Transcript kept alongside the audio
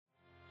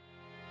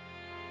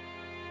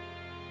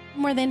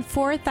More than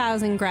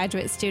 4,000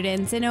 graduate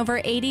students in over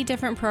 80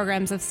 different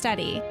programs of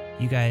study.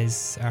 You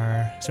guys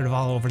are sort of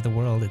all over the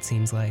world, it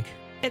seems like.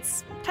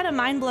 It's kind of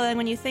mind-blowing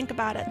when you think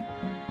about it.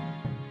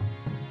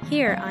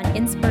 Here on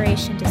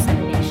Inspiration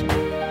Dissemination.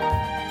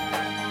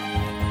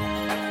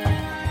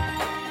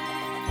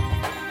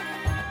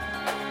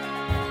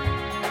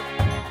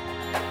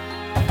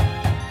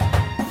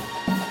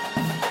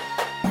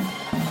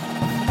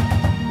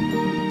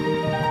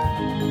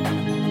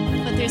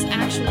 There's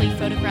actually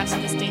photographs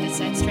of this data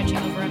set stretching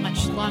over a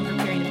much longer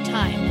period of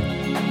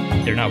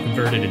time. They're now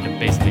converted into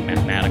basically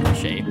mathematical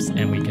shapes,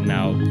 and we can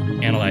now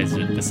analyze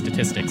the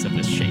statistics of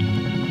this shape.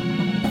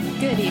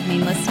 Good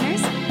evening,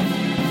 listeners.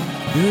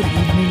 Good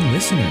evening,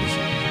 listeners.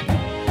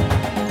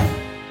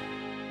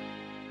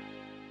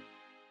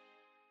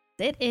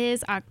 It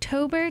is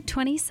October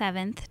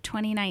 27th,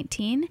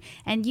 2019,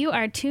 and you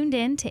are tuned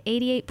in to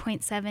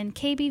 88.7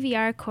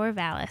 KBVR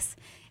Corvallis.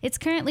 It's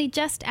currently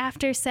just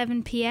after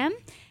 7 p.m.,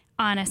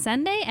 on a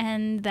Sunday,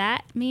 and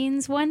that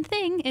means one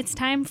thing. It's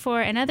time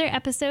for another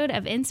episode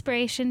of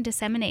Inspiration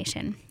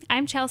Dissemination.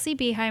 I'm Chelsea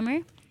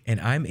Beheimer.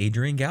 And I'm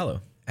Adrian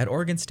Gallo. At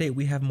Oregon State,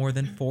 we have more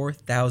than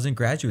 4,000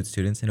 graduate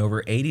students in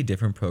over 80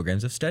 different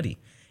programs of study.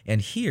 And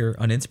here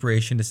on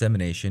Inspiration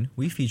Dissemination,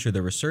 we feature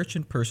the research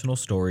and personal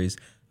stories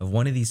of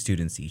one of these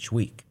students each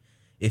week.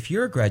 If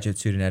you're a graduate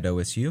student at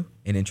OSU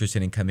and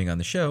interested in coming on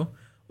the show,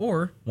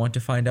 or want to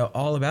find out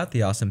all about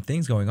the awesome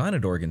things going on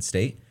at Oregon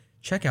State,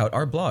 check out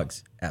our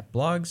blogs at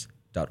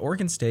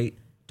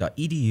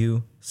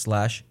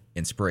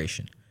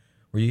blogs.oregonstate.edu/inspiration,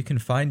 where you can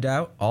find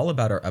out all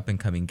about our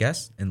up-and-coming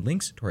guests and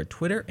links to our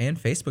Twitter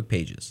and Facebook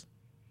pages.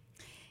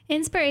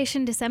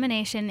 Inspiration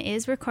Dissemination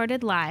is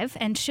recorded live,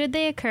 and should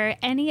they occur,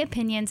 any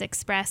opinions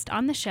expressed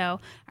on the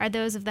show are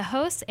those of the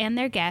hosts and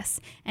their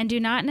guests and do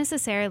not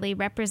necessarily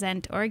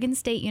represent Oregon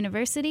State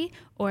University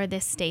or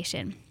this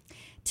station.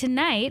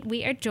 Tonight,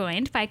 we are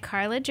joined by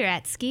Carla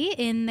Jaretsky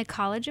in the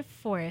College of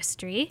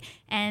Forestry,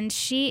 and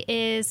she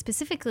is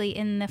specifically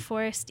in the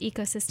Forest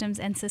Ecosystems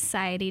and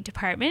Society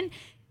Department,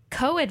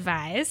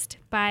 co-advised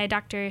by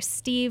Dr.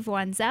 Steve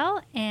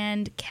Wanzel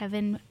and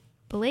Kevin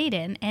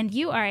Bladen, and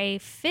you are a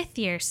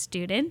fifth-year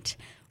student.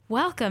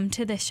 Welcome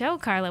to the show,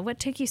 Carla. What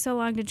took you so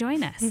long to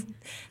join us?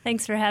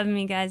 Thanks for having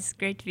me, guys.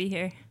 Great to be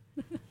here.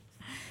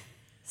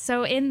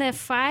 So in the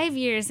 5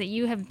 years that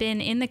you have been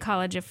in the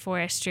College of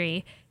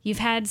Forestry, you've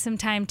had some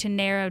time to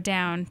narrow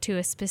down to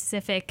a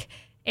specific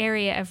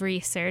area of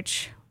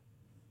research.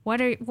 What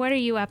are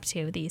you up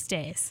to these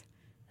days?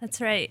 That's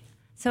right.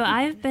 So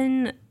I've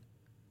been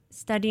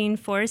studying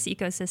forest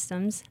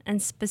ecosystems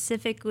and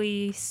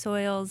specifically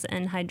soils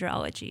and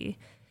hydrology.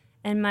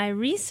 And my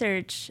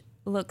research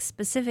looks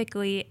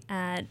specifically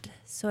at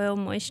soil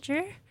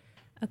moisture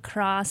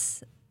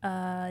across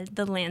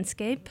the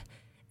landscape.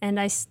 And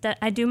I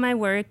do my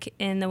work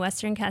in the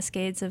Western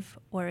Cascades of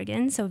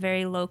Oregon, so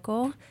very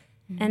local.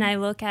 Mm-hmm. And I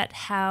look at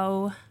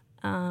how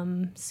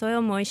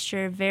soil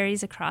moisture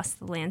varies across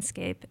the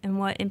landscape and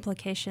what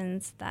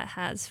implications that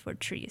has for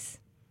trees.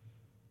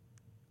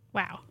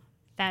 Wow,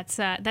 that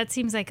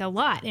seems like a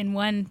lot in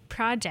one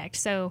project.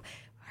 So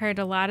heard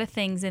a lot of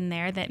things in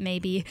there that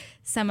maybe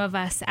some of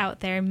us out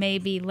there may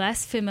be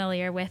less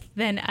familiar with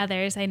than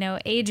others. I know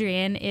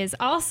Adrian is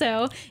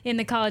also in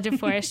the College of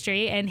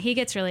Forestry, and he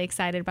gets really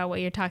excited about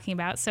what you're talking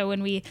about. So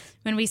when we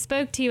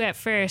spoke to you at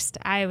first,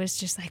 I was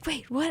just like,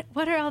 wait, what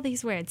are all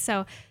these words?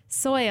 So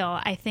soil,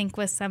 I think,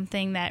 was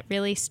something that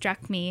really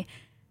struck me.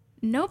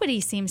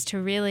 Nobody seems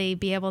to really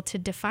be able to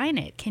define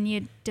it. Can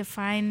you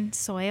define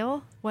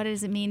soil? What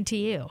does it mean to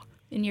you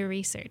in your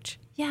research?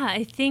 Yeah,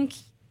 I think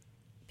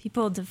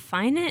people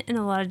define it in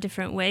a lot of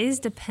different ways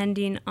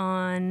depending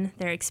on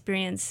their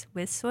experience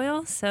with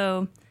soil.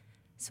 So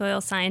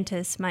soil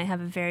scientists might have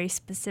a very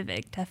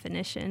specific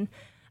definition.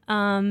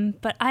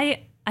 But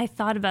I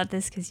thought about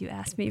this because you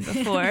asked me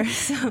before.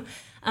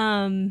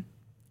 And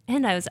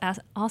I was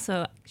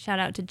also, shout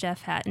out to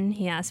Jeff Hatton.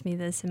 He asked me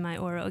this in my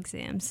oral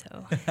exam,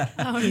 so he's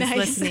nice.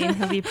 listening.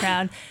 He'll be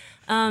proud.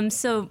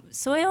 So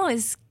soil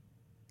is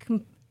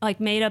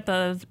made up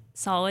of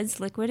solids,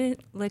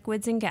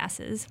 liquids, and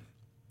gases.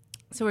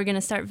 So we're going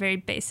to start very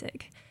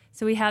basic.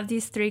 So we have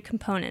these three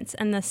components,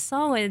 and the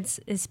solids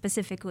is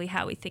specifically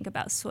how we think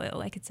about soil,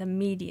 like it's a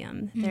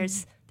medium.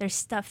 Mm. There's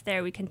stuff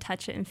there, we can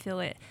touch it and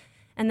feel it.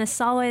 And the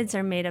solids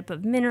are made up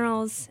of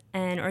minerals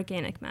and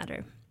organic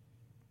matter.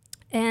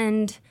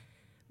 And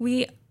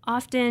we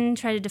often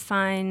try to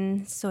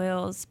define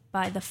soils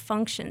by the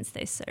functions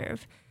they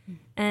serve. Mm.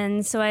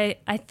 And so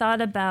I thought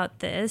about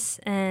this,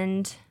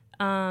 and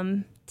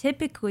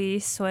typically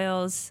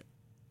soils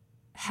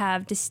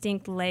have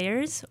distinct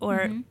layers,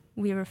 or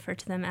we refer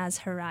to them as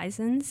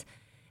horizons.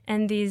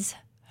 And these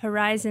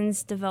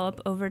horizons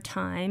develop over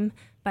time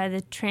by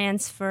the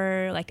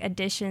transfer, like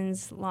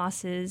additions,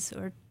 losses,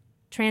 or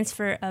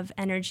transfer of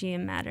energy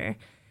and matter.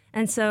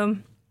 And so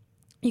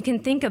you can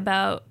think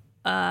about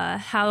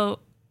how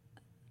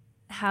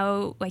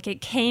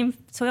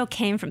soil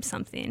came from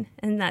something,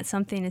 and that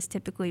something is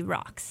typically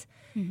rocks.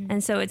 Mm-hmm.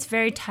 And so it's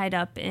very tied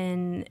up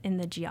in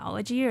the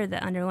geology or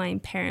the underlying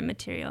parent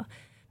material.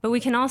 But we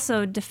can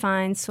also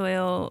define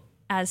soil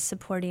as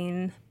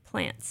supporting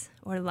plants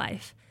or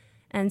life.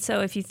 And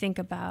so if you think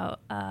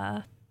about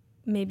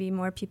maybe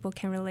more people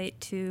can relate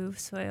to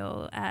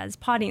soil as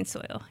potting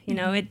soil. You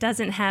know, it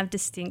doesn't have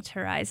distinct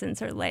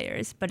horizons or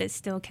layers, but it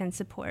still can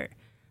support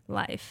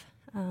life.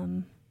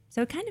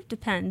 So it kind of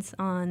depends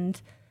on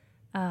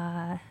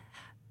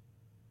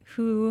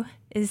who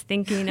is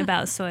thinking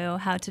about soil,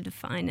 how to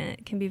define it.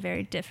 It can be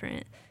very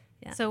different.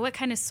 Yeah. So what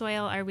kind of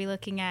soil are we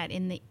looking at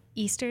in the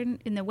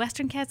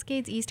Western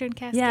Cascades, Eastern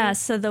Cascades? Yeah,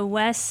 so the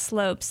west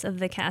slopes of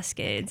the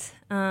Cascades.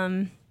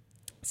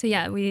 So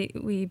yeah,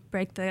 we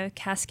break the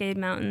Cascade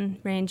Mountain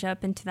range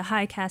up into the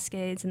high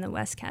Cascades and the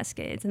West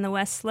Cascades. And the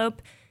west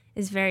slope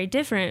is very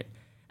different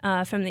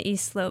from the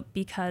east slope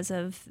because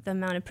of the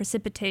amount of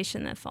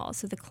precipitation that falls.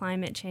 So the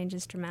climate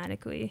changes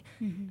dramatically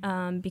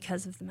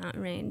because of the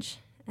mountain range.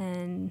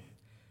 And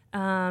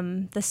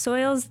the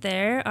soils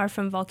there are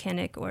from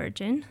volcanic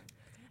origin.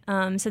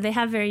 So they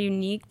have very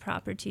unique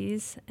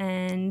properties.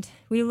 And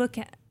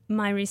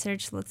my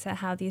research looks at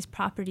how these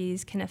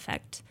properties can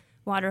affect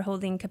water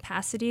holding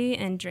capacity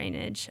and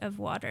drainage of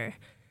water.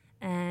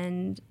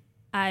 And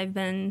I've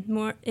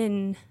been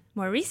in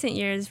more recent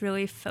years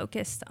really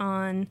focused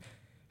on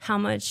how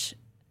much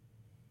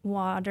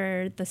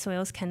water the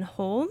soils can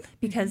hold,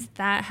 because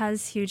that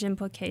has huge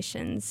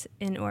implications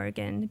in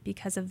Oregon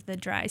because of the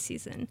dry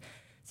season.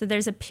 So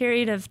there's a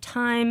period of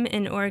time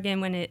in Oregon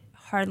when it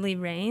hardly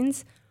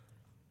rains.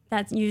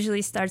 That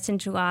usually starts in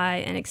July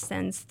and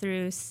extends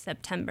through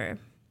September.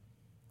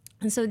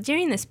 And so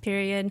during this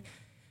period,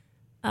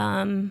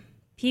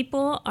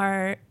 people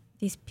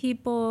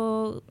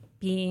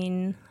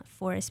being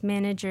forest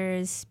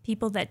managers,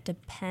 people that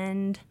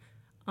depend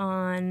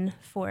on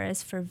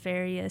forests for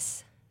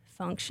various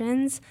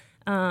functions,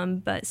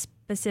 but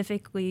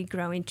specifically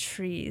growing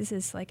trees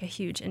is like a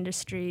huge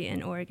industry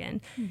in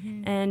Oregon.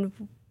 And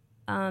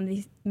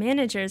these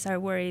managers are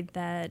worried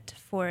that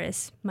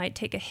forests might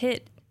take a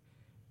hit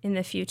in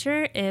the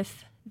future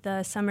if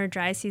the summer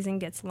dry season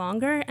gets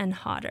longer and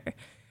hotter.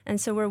 And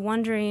so we're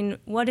wondering,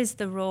 what is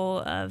the role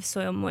of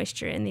soil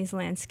moisture in these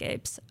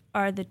landscapes?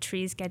 Are the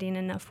trees getting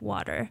enough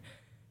water?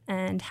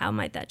 And how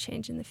might that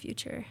change in the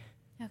future?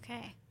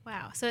 Okay.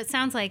 Wow. So it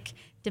sounds like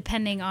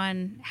depending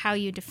on how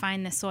you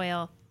define the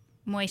soil,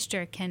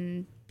 moisture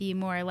can be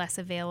more or less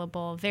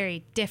available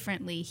very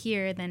differently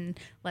here than,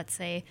 let's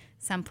say,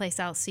 someplace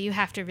else. So you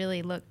have to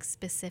really look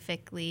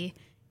specifically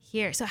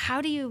here. So how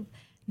do you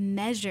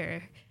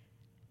measure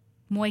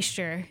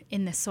moisture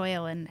in the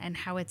soil and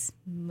how it's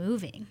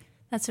moving?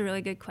 That's a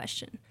really good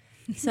question.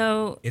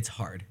 So It's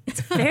hard. It's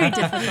very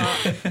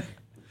difficult.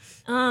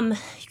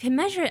 You can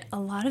measure it a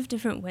lot of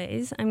different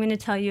ways. I'm going to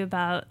tell you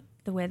about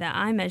the way that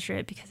I measure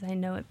it because I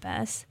know it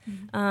best.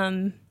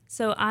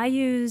 So I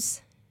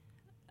use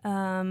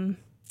a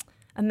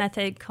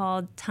method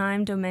called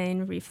time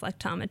domain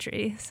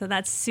reflectometry. So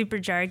that's super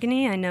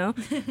jargony, I know,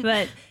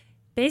 but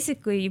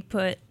basically you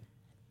put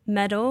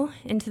metal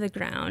into the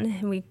ground,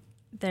 and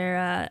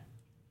they're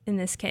in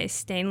this case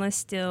stainless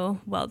steel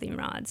welding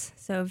rods.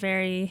 So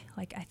very,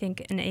 like, I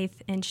think an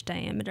 1/8 inch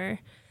diameter.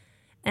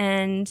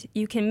 And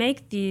you can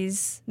make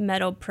these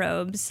metal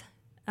probes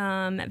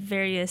at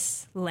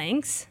various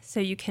lengths, so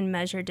you can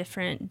measure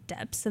different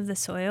depths of the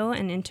soil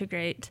and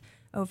integrate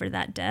over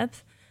that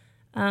depth.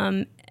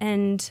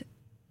 And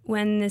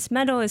when this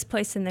metal is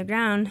placed in the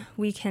ground,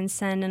 we can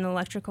send an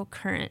electrical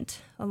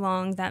current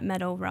along that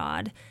metal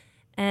rod.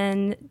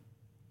 And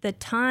the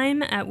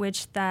time at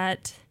which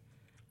that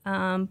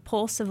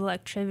pulse of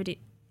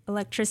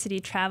electricity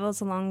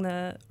travels along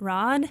the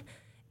rod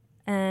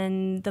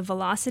and the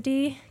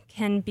velocity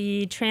can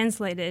be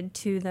translated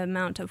to the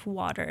amount of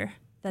water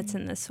that's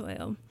in the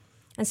soil.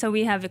 And so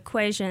we have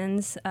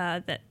equations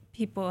that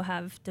people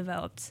have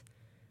developed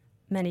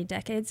many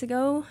decades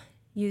ago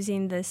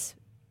using this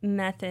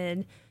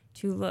method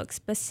to look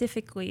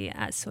specifically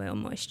at soil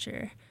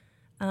moisture.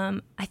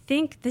 I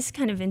think this is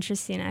kind of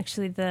interesting,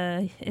 actually.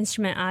 The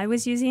instrument I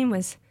was using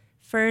was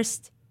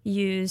first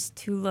used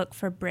to look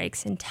for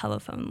breaks in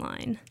telephone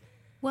line.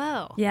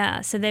 Whoa.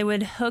 Yeah, so they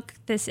would hook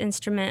this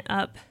instrument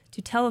up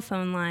to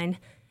telephone line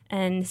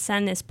and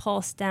send this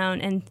pulse down,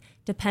 and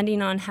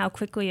depending on how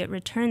quickly it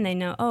returned, they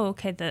know, oh,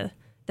 okay, the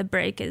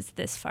break is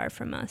this far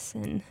from us.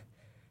 And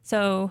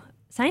so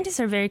scientists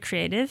are very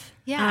creative.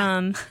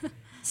 Yeah.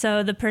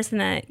 So the person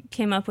that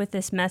came up with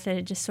this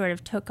method just sort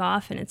of took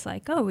off, and it's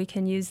like, oh, we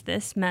can use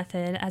this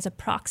method as a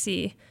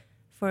proxy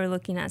for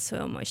looking at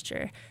soil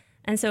moisture.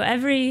 And so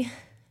every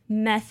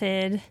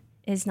method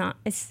is not,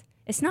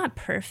 it's not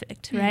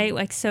perfect, right?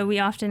 Like, so we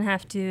often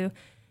have to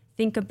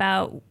think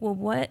about, well,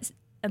 what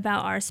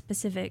about our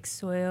specific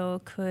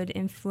soil could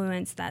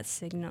influence that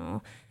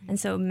signal? And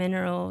so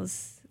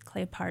minerals,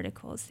 clay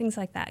particles, things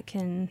like that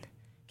can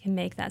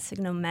make that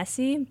signal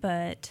messy,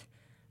 but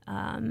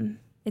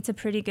it's a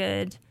pretty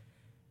good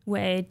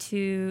way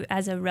to,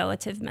 as a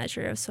relative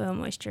measure of soil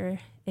moisture,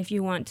 if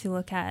you want to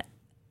look at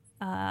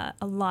a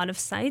lot of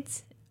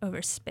sites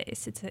over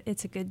space,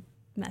 it's a good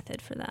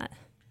method for that.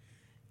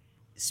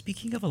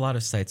 Speaking of a lot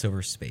of sites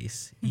over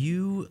space,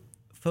 you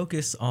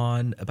focus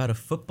on about a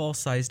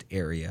football-sized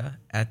area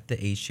at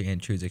the H.J.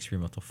 Andrews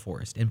Experimental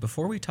Forest. And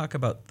before we talk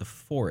about the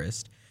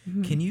forest,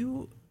 can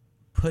you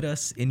put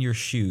us in your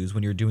shoes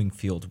when you're doing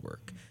field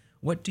work?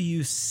 What do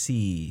you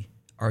see?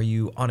 Are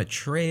you on a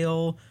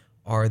trail?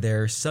 Are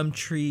there some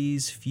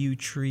trees, few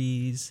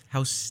trees?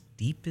 How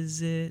steep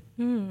is it?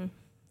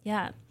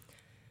 Yeah.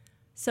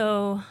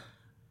 So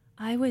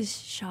I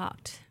was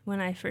shocked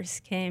when I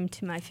first came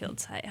to my field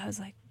site. I was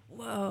like,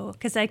 whoa,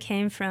 because I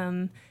came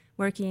from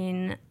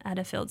working at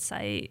a field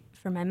site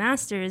for my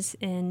master's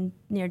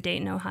near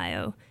Dayton,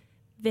 Ohio.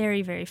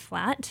 Very, very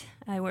flat.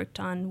 I worked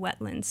on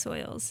wetland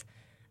soils.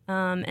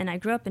 And I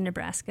grew up in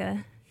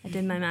Nebraska. I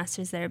did my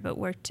master's there, but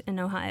worked in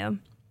Ohio.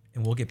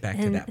 And we'll get back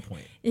to that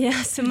point.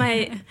 Yeah, so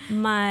my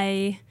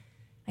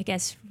I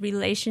guess,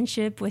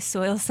 relationship with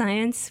soil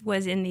science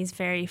was in these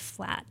very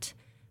flat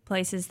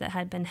places that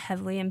had been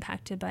heavily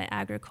impacted by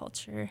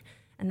agriculture,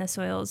 and the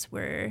soils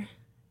were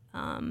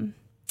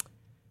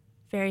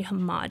very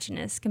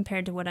homogeneous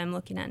compared to what I'm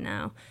looking at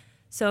now.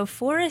 So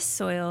forest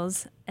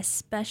soils,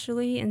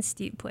 especially in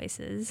steep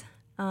places,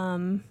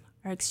 are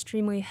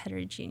extremely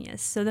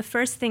heterogeneous. So the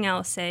first thing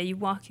I'll say, you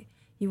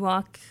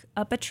walk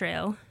up a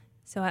trail.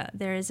 So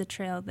there is a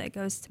trail that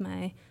goes to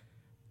my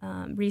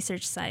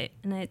research site,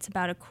 and it's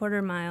about a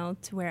quarter mile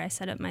to where I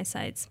set up my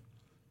sites.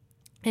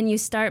 And you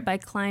start by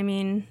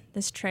climbing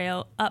this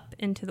trail up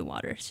into the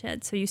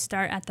watershed. So you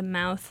start at the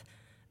mouth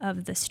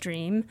of the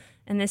stream,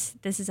 and this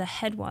is a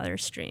headwater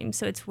stream.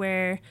 So it's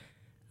where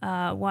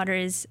water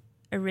is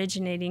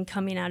originating,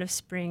 coming out of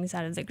springs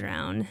out of the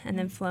ground, and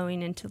then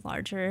flowing into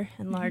larger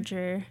and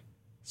larger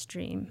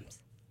streams.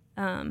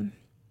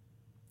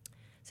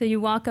 So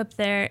you walk up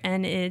there,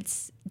 and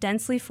it's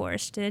densely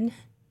forested.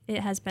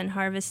 It has been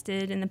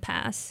harvested in the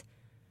past,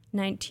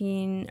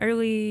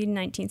 early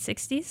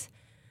 1960s.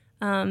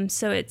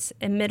 So it's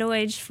a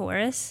middle-aged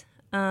forest.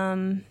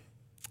 The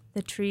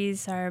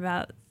trees are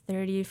about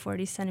 30,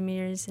 40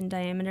 centimeters in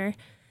diameter,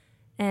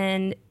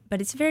 but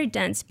it's very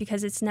dense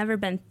because it's never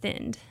been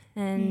thinned.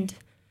 And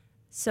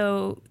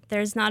so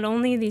there's not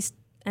only these,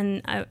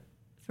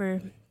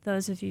 for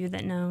those of you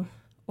that know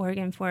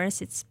Oregon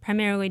forest, it's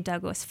primarily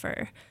Douglas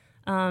fir.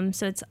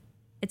 So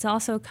it's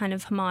also kind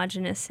of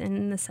homogeneous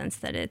in the sense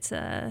that it's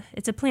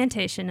a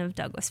plantation of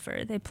Douglas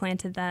fir. They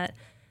planted that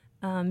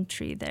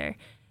tree there.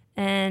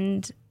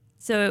 And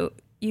so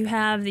you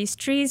have these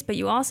trees, but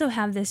you also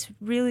have this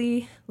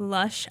really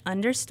lush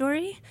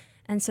understory.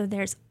 And so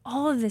there's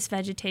all of this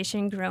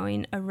vegetation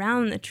growing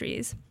around the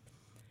trees.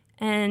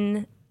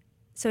 And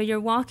so you're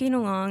walking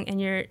along,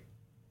 and you're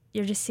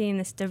just seeing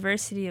this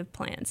diversity of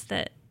plants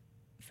that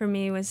for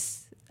me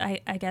was,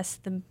 I guess,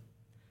 the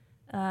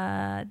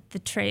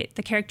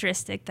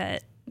characteristic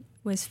that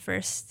was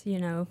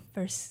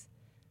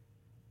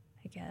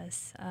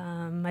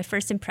my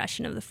first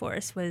impression of the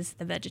forest was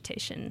the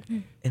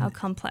vegetation, how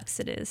complex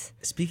it is.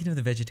 Speaking of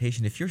the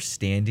vegetation, if you're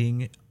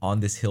standing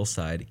on this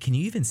hillside, can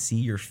you even see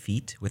your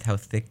feet with how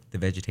thick the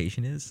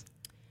vegetation is?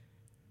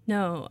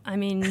 No, I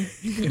mean,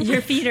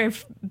 your feet are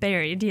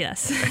buried,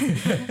 yes.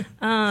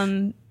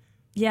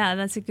 Yeah,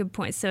 that's a good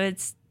point. So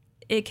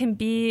it can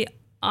be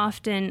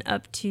often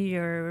up to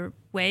your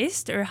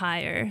waist or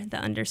higher, the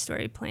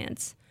understory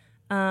plants.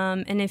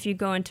 And if you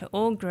go into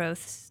old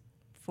growth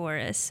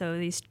forests, so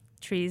these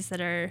trees that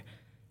are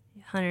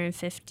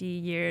 150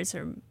 years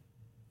or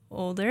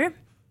older,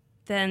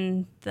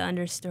 then the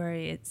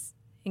understory, it's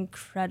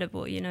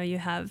incredible. You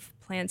have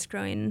plants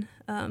growing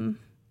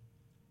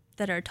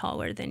that are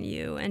taller than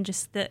you, and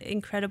just the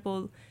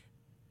incredible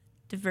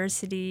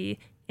diversity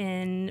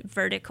in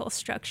vertical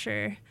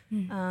structure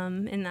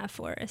in that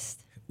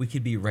forest. We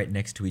could be right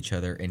next to each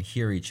other and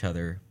hear each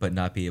other, but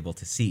not be able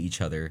to see each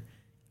other,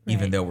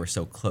 even though we're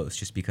so close,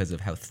 just because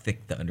of how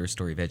thick the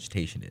understory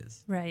vegetation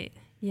is. Right.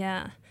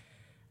 Yeah.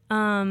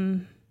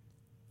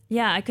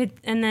 I could,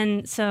 and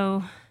then,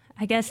 so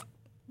I guess,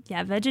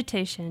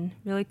 vegetation,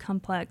 really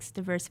complex,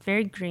 diverse,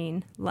 very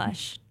green,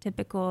 lush,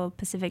 typical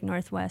Pacific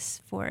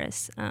Northwest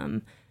forests.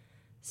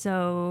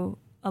 So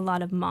a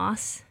lot of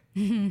moss,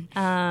 and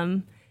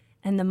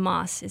the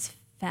moss is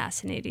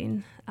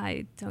fascinating.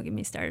 Don't get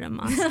me started on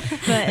moss,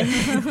 but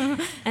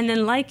and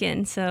then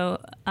lichen. So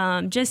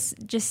just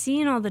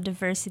seeing all the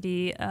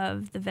diversity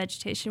of the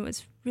vegetation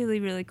was really,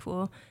 really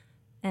cool,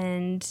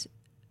 and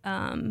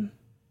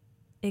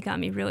it got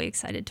me really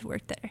excited to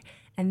work there.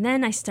 And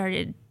then I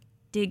started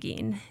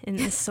digging in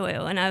the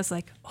soil, and I was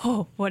like,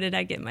 oh, what did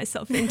I get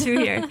myself into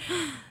here?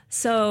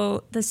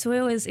 So the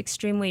soil is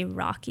extremely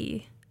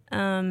rocky,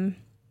 and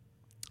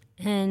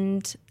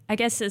I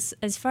guess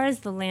as far as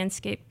the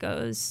landscape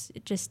goes,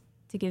 just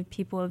to give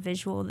people a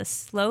visual, the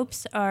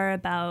slopes are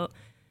about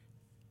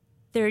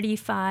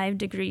 35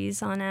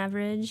 degrees on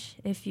average.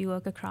 If you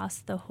look across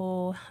the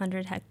whole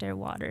 100-hectare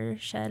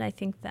watershed, I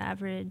think the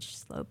average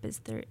slope is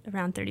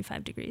around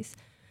 35 degrees.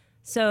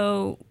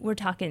 So we're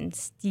talking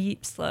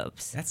steep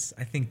slopes. That's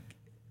I think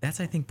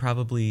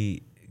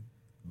probably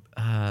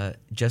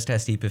just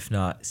as steep, if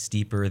not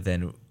steeper,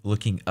 than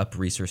looking up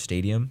Reser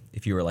Stadium.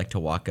 If you were to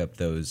walk up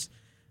those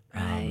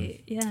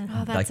Right. Yeah.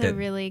 Oh, that's Like a that-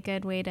 really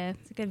good way to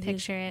good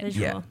picture it.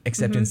 visual. Yeah,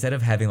 except instead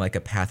of having like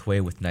a pathway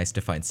with nice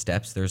defined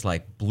steps, there's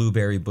like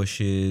blueberry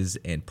bushes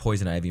and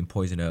poison ivy and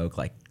poison oak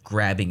like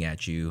grabbing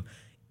at you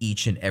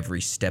each and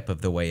every step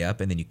of the way up,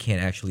 and then you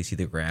can't actually see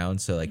the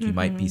ground. So like you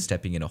might be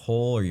stepping in a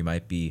hole, or you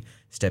might be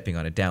stepping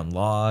on a down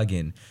log,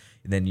 and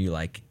then you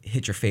like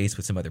hit your face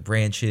with some other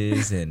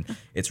branches, and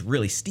it's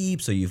really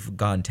steep, so you've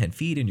gone 10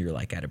 feet and you're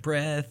like out of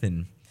breath,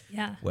 and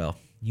Yeah. well,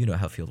 you know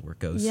how field work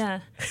goes.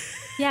 Yeah.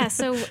 Yeah,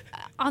 so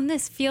on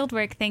this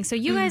fieldwork thing, so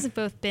you guys have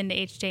both been to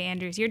H.J.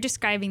 Andrews. You're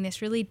describing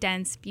this really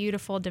dense,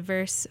 beautiful,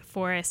 diverse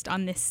forest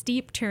on this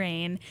steep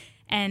terrain.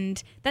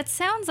 And that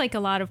sounds like a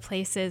lot of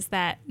places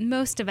that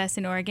most of us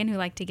in Oregon who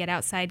like to get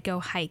outside go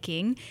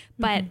hiking,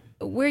 but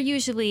we're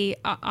usually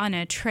on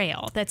a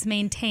trail that's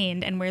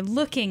maintained, and we're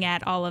looking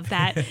at all of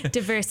that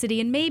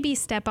diversity and maybe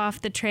step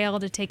off the trail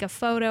to take a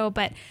photo.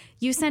 But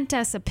you sent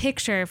us a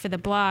picture for the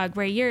blog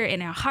where you're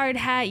in a hard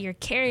hat, you're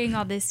carrying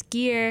all this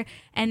gear,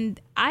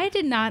 and I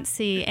did not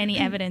see any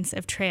evidence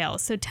of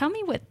trails. So tell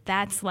me what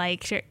that's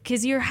like,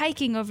 because you're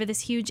hiking over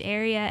this huge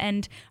area,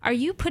 and are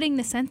you putting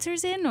the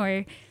sensors in,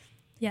 or...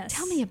 Yes.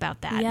 Tell me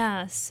about that.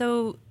 Yeah.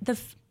 So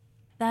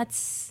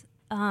that's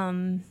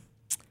I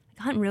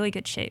got in really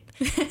good shape.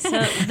 So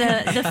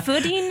the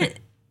footing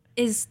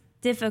is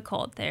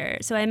difficult there.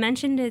 So I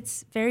mentioned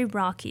it's very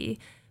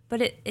rocky,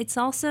 but it's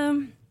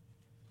also,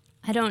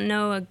 I don't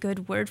know a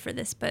good word for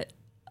this, but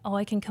all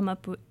I can come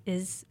up with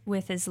is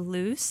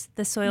loose.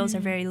 The soils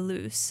are very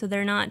loose, so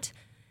they're not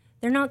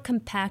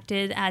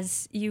compacted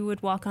as you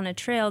would walk on a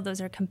trail. Those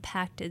are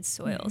compacted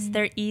soils.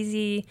 They're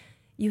easy.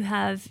 You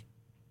have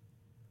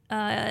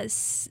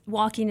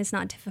walking is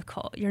not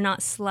difficult. You're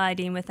not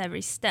sliding with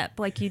every step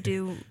like you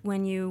do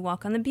when you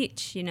walk on the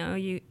beach. You know,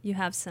 you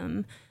have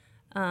some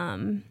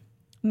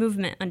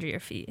movement under your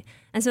feet,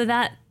 and so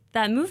that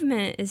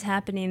movement is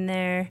happening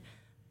there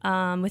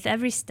with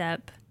every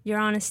step. You're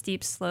on a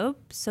steep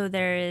slope, so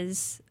there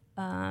is,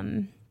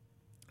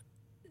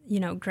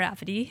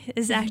 gravity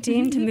is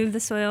acting to move the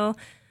soil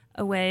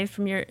away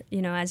from your,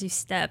 as you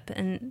step,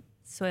 and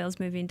soil's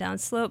moving down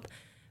slope.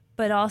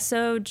 But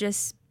also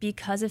just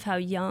because of how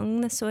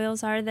young the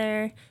soils are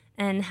there,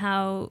 and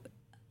how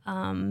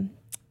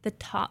the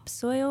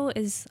topsoil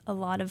is a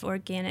lot of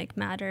organic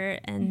matter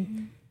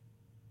and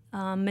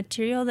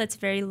material that's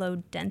very low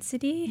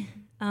density.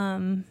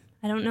 I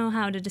don't know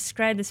how to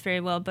describe this very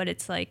well, but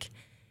it's like,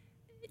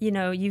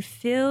 you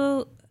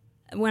feel,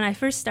 when I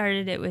first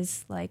started, it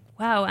was like,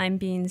 wow, I'm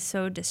being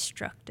so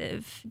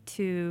destructive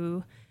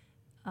to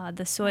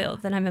the soil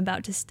that I'm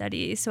about to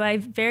study. So I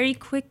very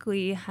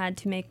quickly had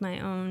to make my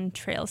own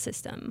trail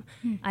system.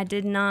 I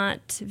did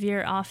not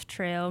veer off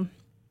trail,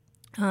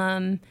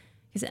 because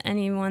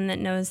anyone that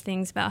knows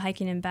things about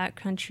hiking in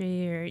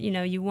backcountry, or,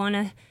 you want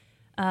to,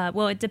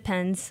 well, it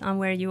depends on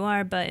where you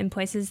are, but in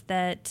places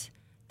that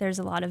there's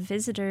a lot of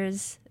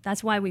visitors,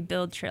 that's why we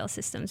build trail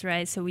systems,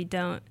 right? So we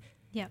don't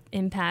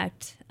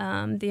impact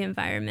the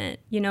environment.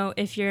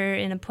 If you're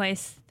in a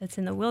place that's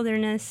in the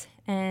wilderness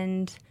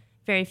and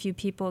very few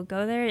people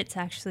go there, it's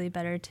actually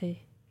better to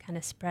kind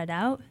of spread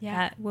out.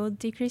 That will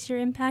decrease your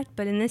impact.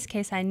 But in this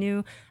case, I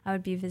knew I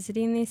would be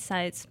visiting these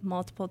sites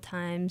multiple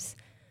times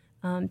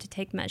to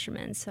take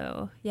measurements.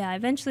 So I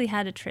eventually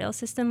had a trail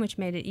system, which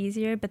made it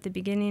easier. But the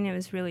beginning, it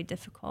was really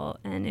difficult,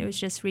 and it was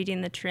just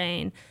reading the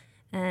terrain.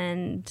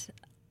 And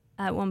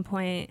at one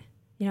point,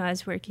 I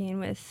was working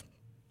with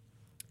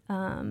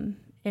Aaron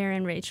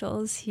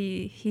Rachels.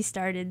 He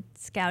started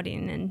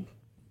scouting and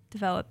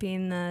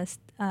developing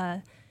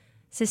the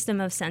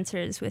system of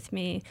sensors with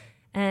me.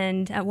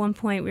 And at one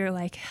point we were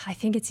like, I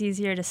think it's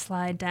easier to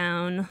slide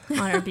down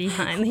on our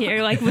behind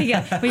here. Like we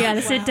got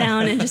to sit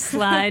down and just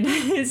slide.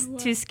 It's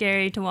too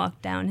scary to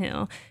walk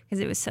downhill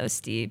because it was so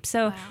steep.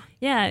 So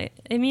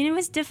it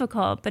was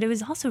difficult, but it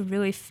was also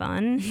really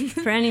fun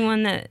for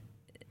anyone that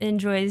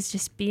enjoys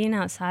just being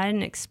outside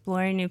and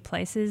exploring new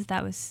places.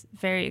 That was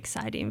very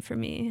exciting for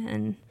me.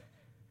 And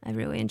I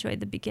really enjoyed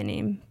the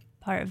beginning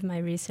part of my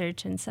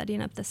research and setting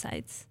up the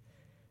sites.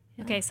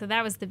 Okay, so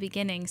that was the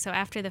beginning. So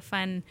after the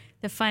fun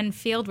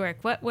field work,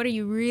 what are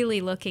you really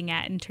looking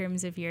at in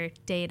terms of your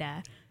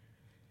data?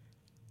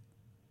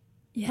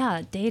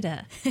 Yeah,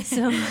 data.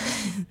 So,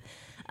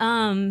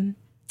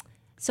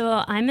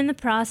 so I'm in the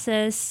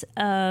process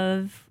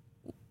of,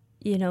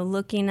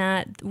 looking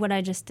at what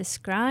I just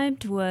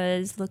described,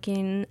 was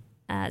looking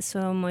at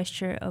soil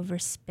moisture over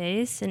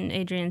space. And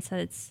Adrian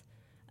said it's,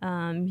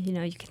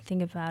 you can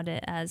think about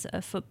it as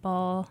a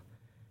football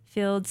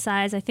field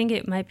size. I think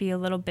it might be a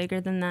little bigger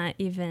than that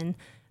even.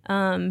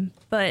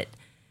 But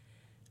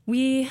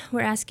we were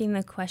asking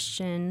the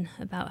question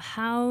about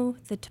how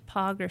the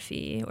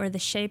topography or the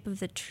shape of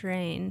the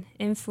terrain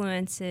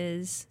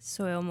influences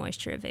soil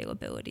moisture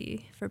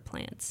availability for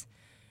plants.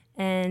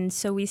 And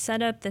so we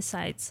set up the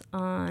sites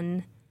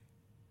on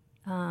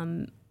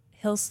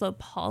hill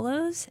slope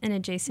hollows and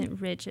adjacent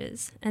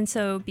ridges. And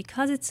so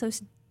because it's so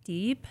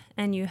deep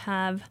and you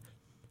have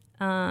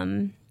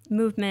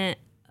movement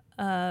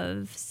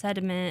of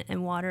sediment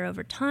and water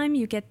over time,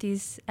 you get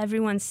these,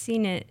 everyone's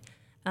seen it,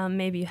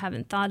 maybe you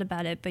haven't thought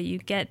about it, but you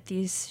get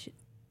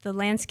the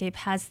landscape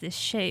has this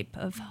shape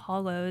of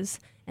hollows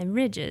and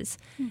ridges.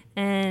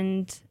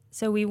 And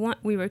so we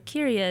were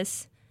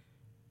curious,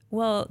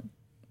 well,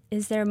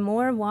 is there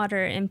more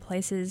water in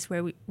places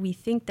where we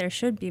think there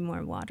should be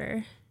more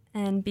water?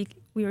 And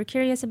we were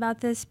curious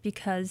about this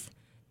because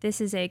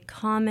this is a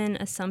common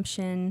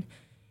assumption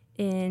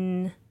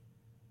in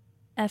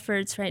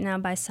efforts right now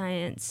by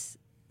scientists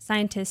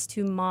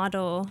to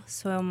model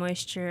soil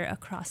moisture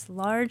across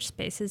large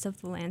spaces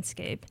of the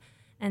landscape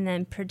and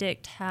then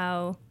predict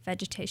how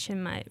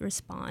vegetation might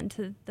respond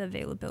to the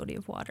availability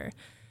of water.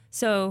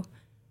 So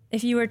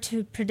if you were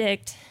to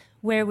predict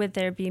where would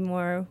there be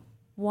more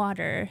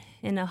water,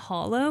 in a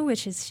hollow,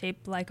 which is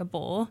shaped like a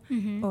bowl,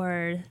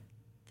 or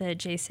the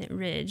adjacent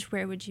ridge,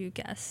 where would you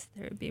guess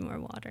there would be more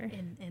water?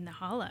 In the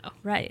hollow.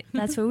 Right.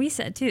 That's what we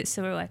said too.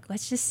 So we're like,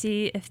 let's just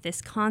see if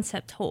this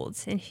concept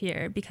holds in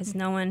here, because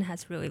no one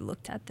has really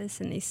looked at this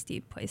in these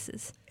steep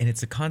places. And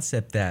it's a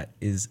concept that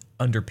is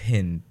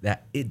underpinned,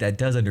 that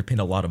does underpin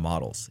a lot of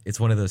models. It's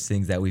one of those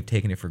things that we've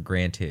taken it for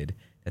granted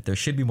that there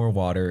should be more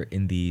water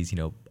in these,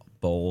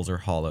 bowls or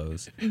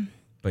hollows.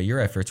 But your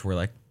efforts were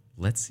like,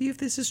 let's see if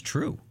this is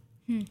true.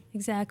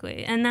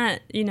 Exactly. And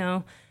that,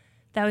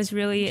 that was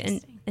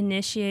really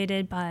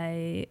initiated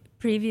by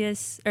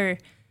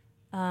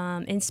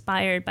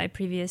inspired by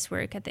previous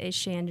work at the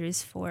H.J.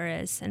 Andrews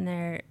Forest. And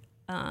they're,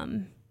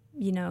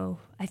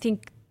 I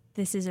think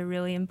this is a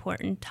really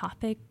important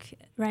topic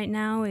right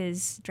now,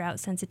 is drought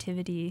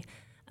sensitivity.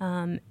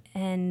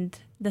 And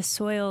the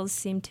soils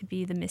seem to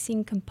be the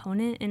missing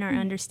component in our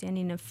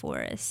understanding of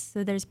forests.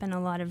 So there's been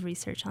a lot of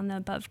research on the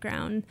above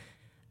ground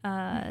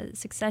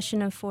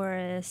succession of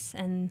forests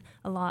and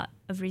a lot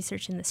of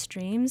research in the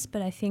streams.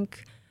 But I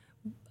think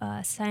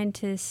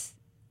scientists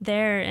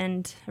there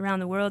and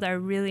around the world are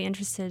really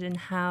interested in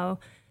how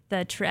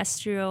the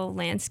terrestrial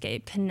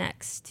landscape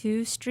connects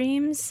to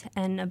streams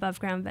and above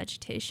ground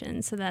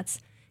vegetation. So that's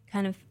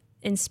kind of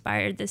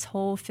inspired this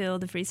whole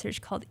field of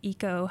research called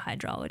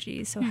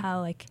eco-hydrology. So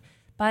how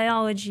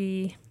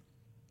biology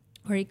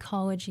or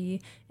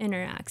ecology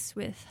interacts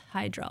with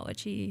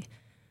hydrology.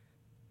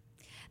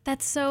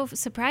 That's so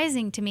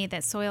surprising to me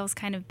that soil's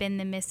kind of been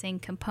the missing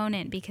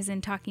component, because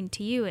in talking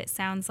to you, it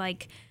sounds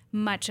like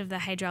much of the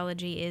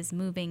hydrology is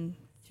moving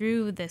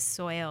through the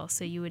soil,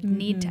 so you would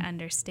need to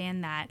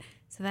understand that.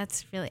 So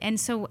that's really, and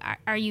so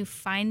are you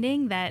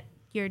finding that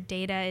your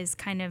data is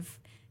kind of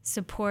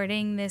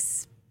supporting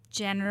this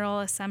general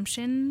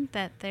assumption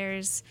that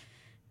there's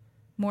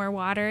more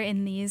water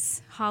in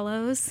these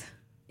hollows?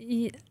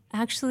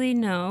 Actually,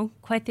 no,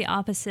 quite the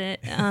opposite.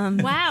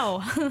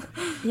 Wow.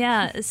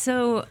 Yeah,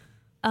 so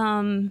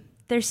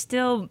there's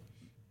still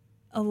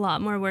a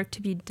lot more work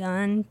to be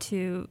done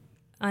to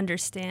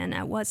understand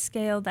at what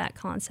scale that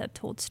concept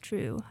holds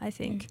true, I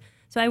think.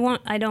 So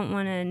I don't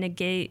want to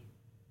negate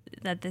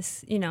that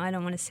this, I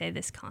don't want to say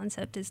this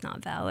concept is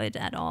not valid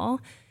at all.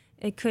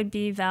 It could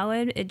be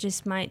valid. It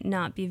just might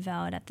not be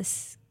valid at the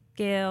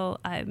scale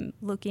I'm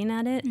looking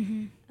at it.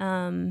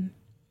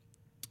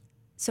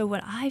 So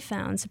what I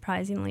found,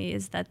 surprisingly,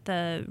 is that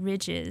the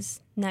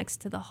ridges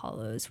next to the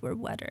hollows were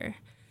wetter.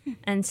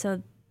 And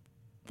so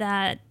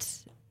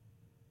that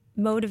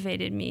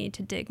motivated me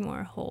to dig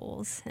more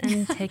holes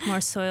and take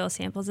more soil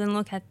samples and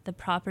look at the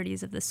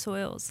properties of the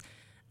soils.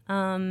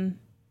 And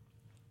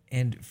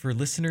for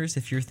listeners,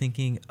 if you're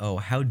thinking, oh,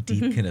 how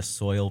deep can a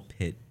soil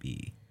pit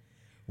be?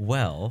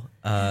 Well,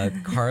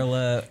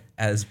 Carla,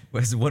 as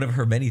one of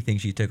her many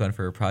things she took on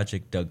for her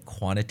project, dug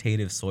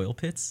quantitative soil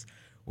pits,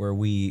 where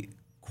we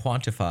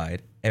quantified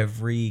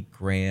every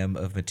gram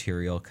of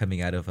material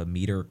coming out of a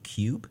meter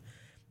cube.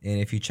 And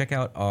if you check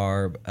out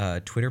our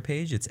Twitter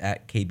page, it's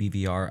at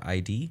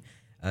KBVRID,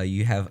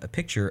 you have a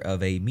picture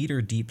of a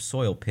meter deep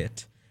soil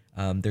pit.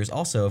 There's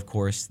also, of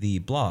course, the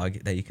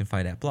blog that you can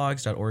find at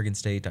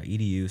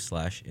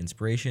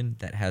blogs.oregonstate.edu/inspiration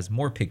that has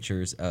more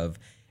pictures of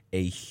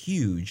a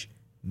huge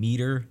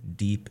meter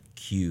deep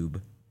cube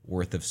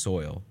worth of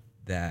soil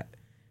that,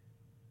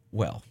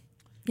 well.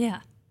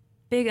 Yeah,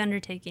 big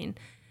undertaking.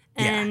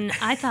 And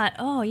I thought,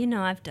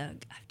 I've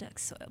dug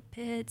soil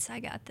pits. I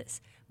got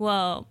this.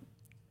 Well,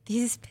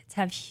 these pits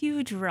have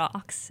huge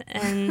rocks,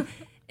 and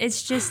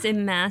it's just a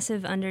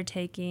massive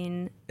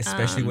undertaking.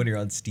 Especially when you're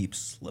on steep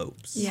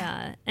slopes.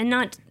 Yeah, and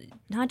not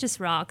just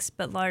rocks,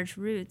 but large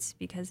roots,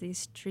 because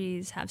these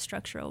trees have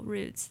structural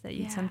roots that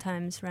you'd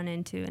sometimes run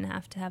into and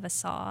have to have a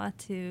saw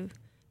to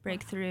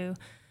break through.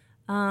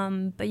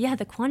 But yeah,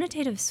 the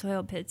quantitative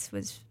soil pits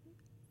was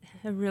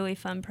a really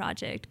fun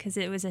project because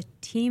it was a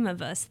team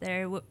of us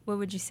there. What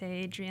would you say,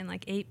 Adrian?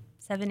 Like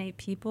 7, 8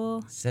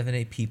 people? 7,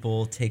 8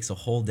 people. Takes a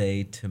whole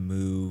day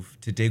to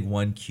dig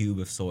 1 cube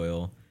of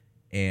soil.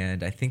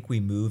 And I think we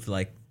moved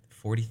like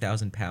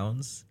 40,000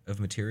 pounds of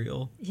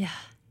material. Yeah.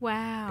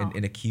 Wow.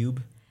 In a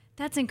cube.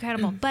 That's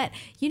incredible. But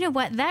you know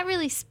what? That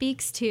really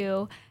speaks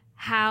to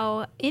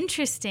how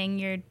interesting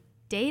your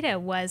data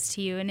was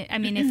to you. And I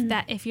mean,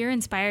 if you're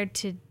inspired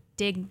to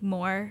dig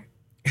more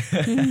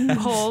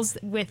holes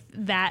with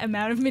that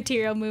amount of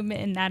material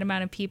movement and that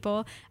amount of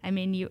people. I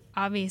mean, you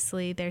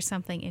obviously there's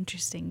something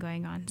interesting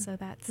going on. So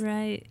that's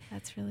right.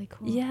 That's really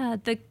cool. Yeah.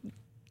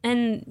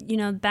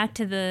 And back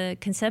to the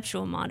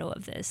conceptual model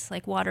of this,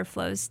 like water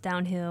flows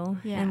downhill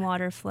and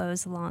water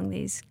flows along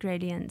these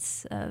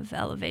gradients of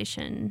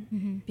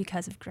elevation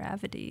because of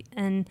gravity.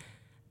 And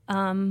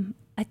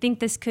I think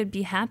this could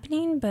be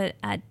happening, but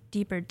at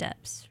deeper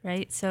depths,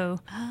 right? So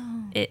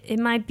it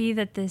might be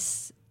that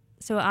this.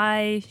 So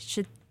I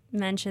should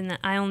mention that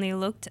I only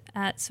looked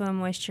at soil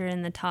moisture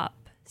in the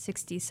top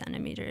 60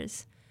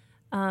 centimeters,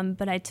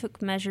 but I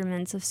took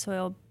measurements of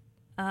soil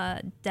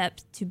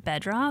depth to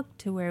bedrock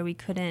to where we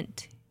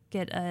couldn't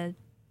get a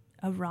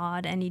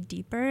rod any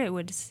deeper. It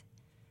was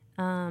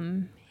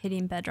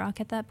hitting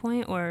bedrock at that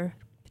point, or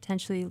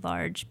potentially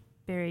large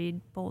buried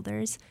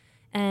boulders.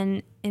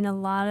 And in a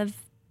lot of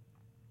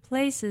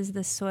places,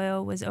 the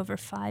soil was over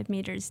 5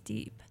 meters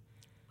deep.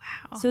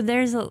 Wow. So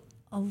there's a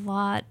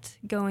lot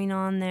going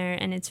on there,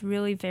 and it's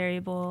really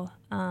variable.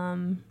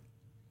 And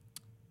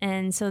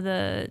so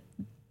the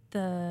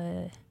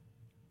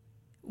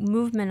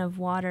movement of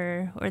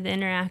water, or the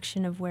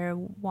interaction of where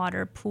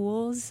water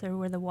pools or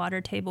where the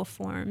water table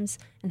forms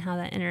and how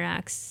that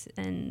interacts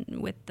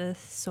with the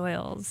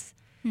soils,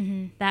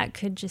 that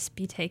could just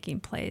be taking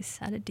place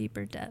at a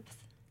deeper depth.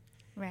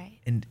 Right.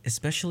 And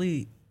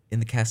especially in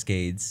the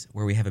Cascades,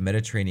 where we have a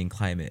Mediterranean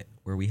climate,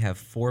 where we have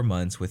 4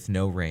 months with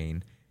no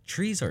rain,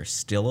 trees are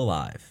still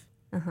alive.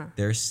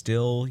 They're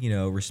still,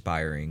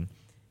 respiring.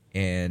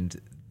 And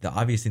the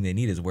obvious thing they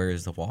need is, where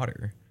is the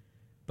water?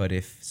 But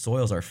if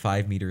soils are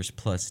 5 meters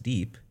plus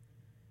deep,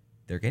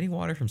 they're getting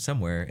water from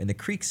somewhere, and the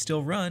creeks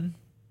still run.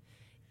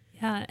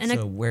 Yeah. And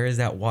so where is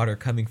that water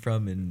coming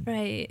from?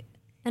 Right.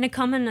 And a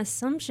common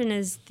assumption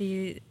is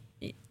the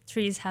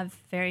trees have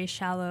very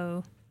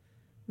shallow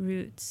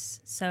roots.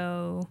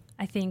 So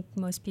I think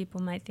most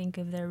people might think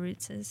of their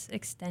roots as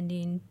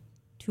extending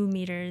 2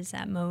 meters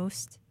at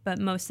most, but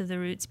most of the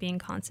roots being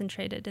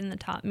concentrated in the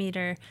top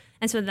meter.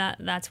 And so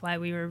that's why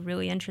we were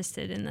really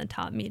interested in the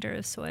top meter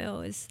of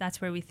soil, is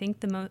that's where we think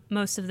the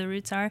most of the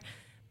roots are.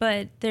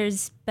 But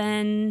there's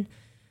been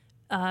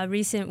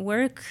recent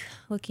work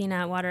looking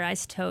at water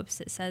isotopes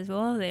that says,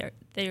 well,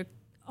 there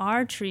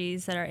are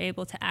trees that are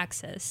able to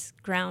access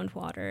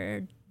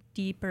groundwater,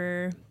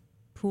 deeper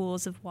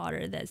pools of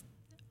water that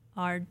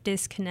are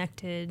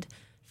disconnected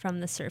from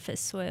the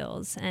surface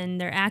soils, and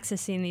they're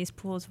accessing these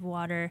pools of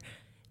water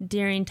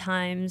during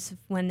times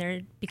when they're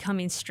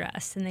becoming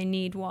stressed and they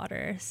need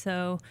water.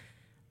 So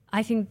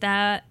I think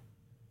that,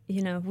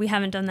 we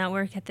haven't done that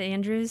work at the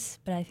Andrews,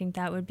 but I think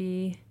that would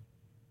be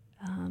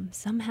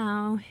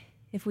somehow,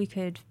 if we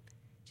could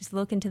just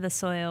look into the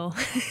soil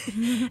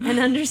and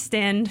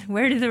understand,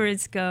 where do the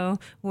roots go,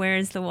 where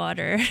is the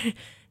water,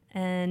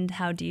 and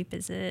how deep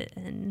is it,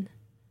 and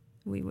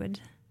we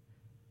would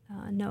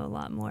know a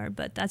lot more,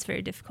 but that's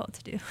very difficult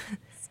to do.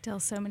 Still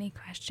so many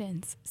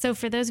questions. So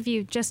for those of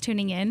you just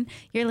tuning in,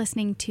 you're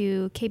listening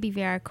to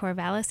KBVR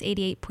Corvallis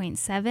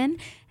 88.7,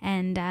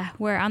 and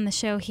we're on the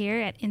show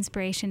here at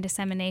Inspiration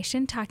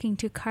Dissemination talking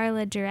to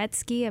Carla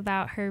Jaretsky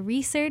about her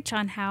research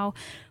on how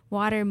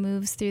water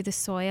moves through the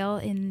soil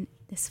in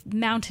this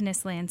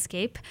mountainous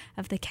landscape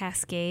of the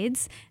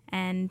Cascades.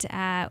 And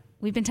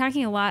we've been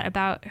talking a lot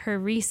about her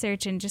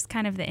research and just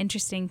kind of the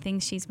interesting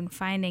things she's been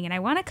finding. And I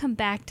want to come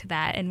back to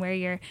that and where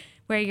you're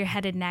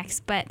headed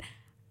next. But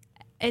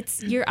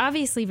you're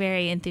obviously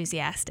very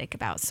enthusiastic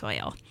about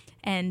soil.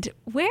 And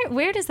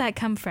where does that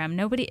come from?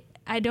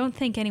 I don't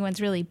think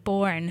anyone's really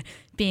born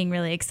being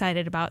really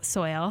excited about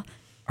soil.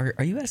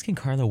 Are you asking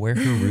Carla where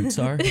her roots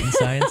are in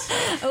science?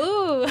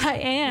 Oh, I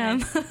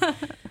am.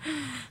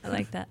 I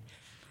like that.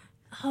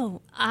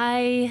 Oh,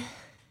 I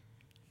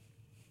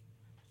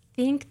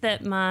think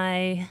that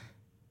my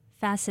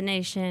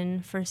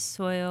fascination for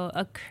soil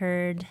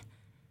occurred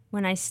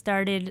when I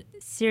started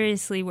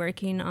seriously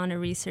working on a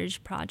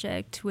research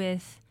project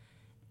with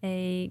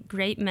a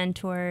great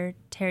mentor,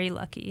 Terry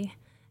Luckey.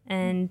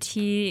 And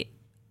he,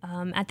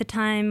 at the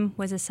time,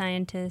 was a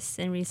scientist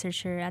and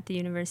researcher at the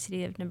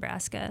University of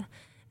Nebraska.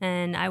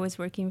 And I was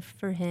working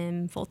for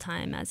him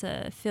full-time as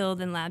a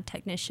field and lab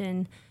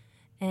technician.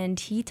 And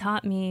he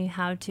taught me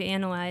how to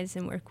analyze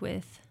and work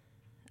with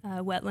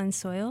wetland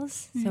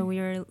soils. Mm-hmm. So we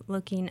were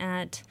looking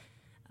at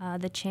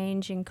the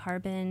change in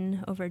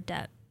carbon over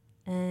depth.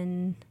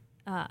 And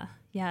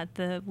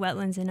the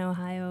wetlands in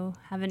Ohio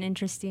have an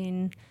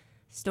interesting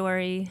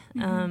story.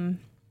 Mm-hmm.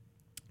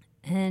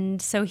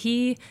 And so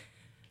he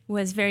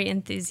was very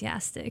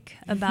enthusiastic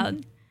about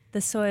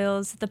the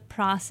soils, the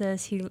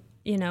process.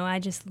 I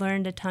just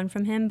learned a ton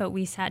from him, but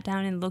we sat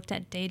down and looked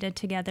at data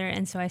together.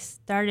 And so I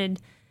started,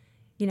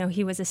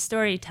 he was a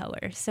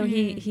storyteller. So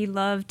he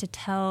loved to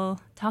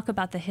talk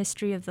about the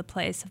history of the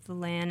place, of the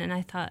land. And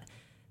I thought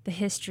the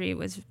history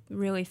was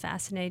really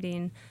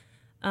fascinating.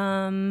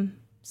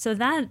 So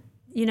that,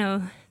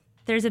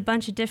 there's a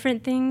bunch of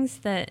different things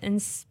that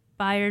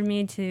inspired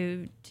me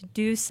to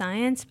do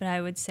science, but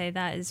I would say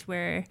that is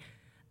where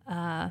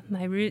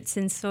my roots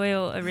in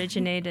soil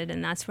originated,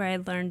 and that's where I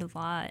learned a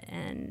lot.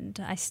 And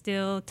I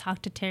still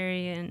talk to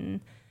Terry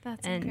and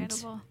That's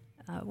incredible.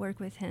 Work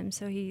with him.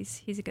 So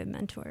he's a good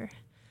mentor.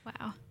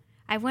 Wow.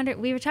 I wonder,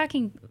 we were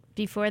talking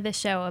before the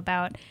show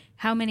about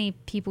how many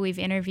people we've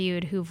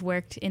interviewed who've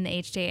worked in the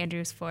H.J.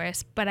 Andrews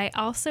Forest, but I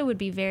also would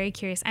be very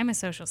curious. I'm a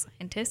social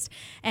scientist,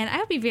 and I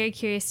would be very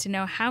curious to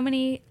know how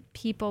many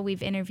people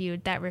we've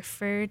interviewed that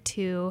refer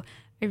to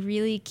a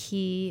really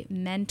key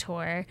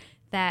mentor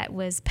that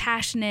was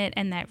passionate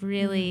and that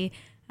really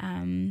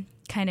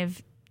kind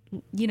of,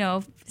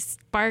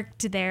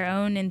 sparked their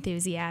own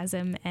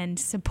enthusiasm and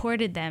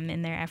supported them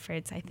in their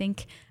efforts. I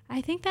think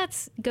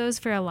that goes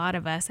for a lot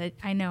of us.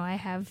 I know I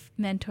have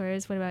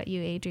mentors. What about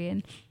you,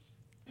 Adrian?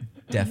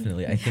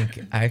 Definitely. I think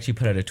I actually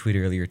put out a tweet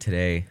earlier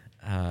today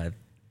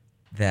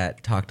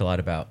that talked a lot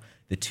about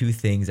the two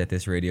things that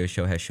this radio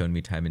show has shown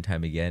me time and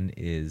time again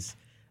is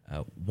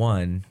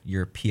one,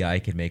 your PI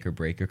can make or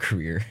break your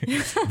career.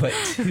 But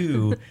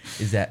two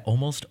is that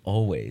almost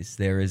always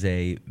there is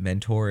a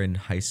mentor in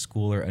high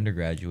school or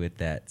undergraduate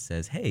that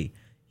says, hey,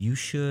 you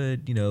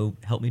should,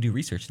 help me do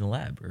research in the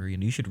lab, or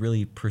you should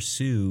really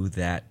pursue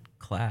that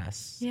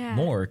class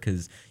more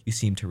because you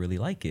seem to really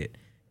like it.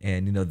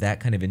 And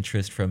that kind of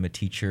interest from a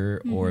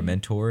teacher or a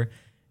mentor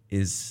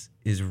is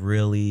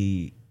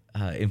really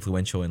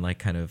influential in like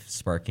kind of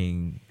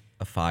sparking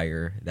a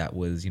fire that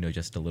was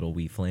just a little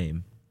wee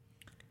flame.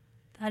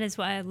 That is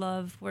why I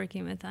love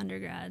working with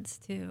undergrads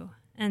too,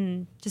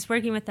 and just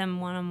working with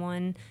them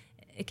one-on-one.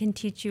 It can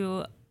teach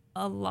you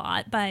a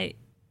lot.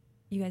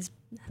 You guys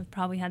have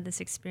probably had this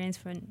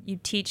experience when you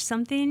teach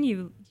something,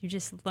 you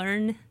just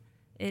learn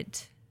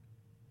it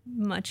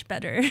much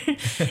better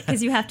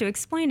because you have to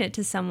explain it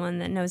to someone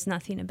that knows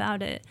nothing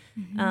about it.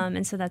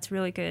 And so that's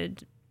really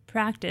good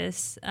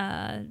practice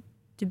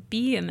to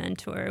be a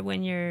mentor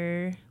when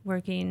you're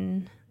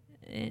working,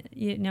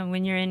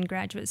 when you're in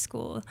graduate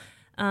school.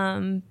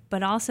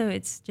 But also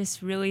it's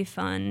just really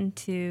fun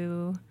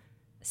to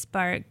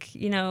spark,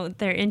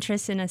 their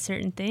interest in a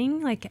certain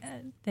thing. Like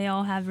they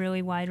all have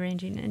really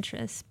wide-ranging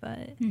interests,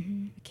 but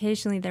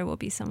occasionally there will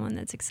be someone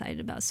that's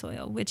excited about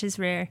soil, which is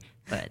rare,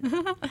 but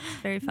it's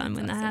very fun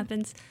when that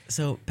happens.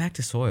 So back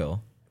to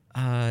soil.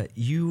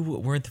 You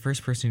weren't the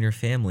first person in your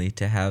family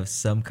to have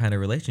some kind of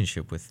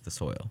relationship with the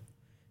soil.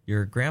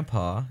 Your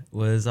grandpa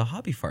was a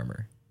hobby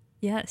farmer.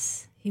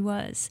 Yes, he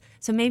was.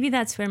 So maybe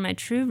that's where my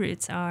true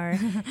roots are,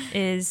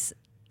 is...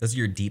 Those are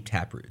your deep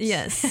tap roots.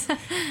 Yes.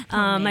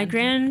 My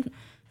Grandpa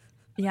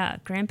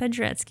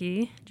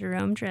Dretsky,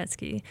 Jerome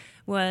Dretsky,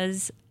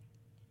 was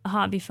a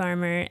hobby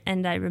farmer,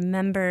 and I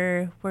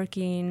remember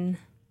working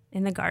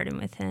in the garden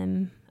with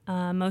him,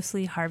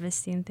 mostly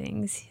harvesting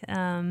things.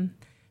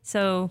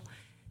 So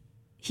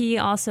he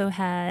also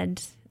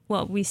had,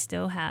 well, we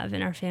still have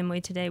in our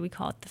family today, we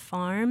call it the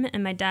farm,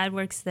 and my dad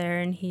works there,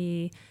 and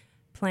he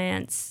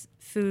plants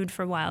food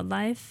for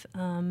wildlife.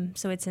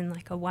 So it's in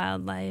like a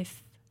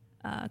wildlife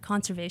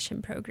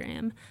conservation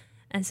program.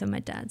 And so my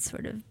dad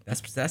sort of...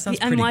 That sounds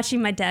I'm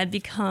watching my dad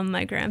become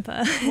my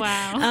grandpa.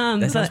 Wow.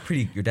 That sounds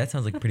pretty... Your dad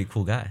sounds like a pretty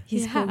cool guy.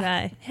 He's a cool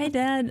guy. Hey,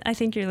 Dad. I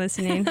think you're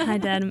listening. Hi,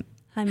 Dad.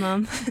 Hi,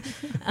 Mom.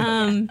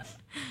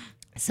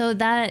 So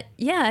that...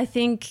 Yeah, I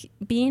think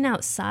being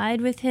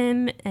outside with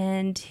him,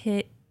 and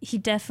he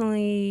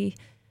definitely,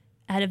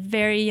 at a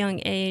very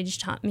young age,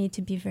 taught me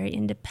to be very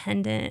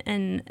independent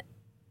and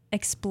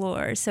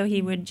explore. So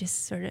he would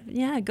just sort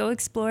of, go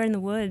explore in the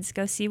woods,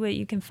 go see what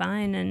you can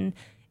find. And,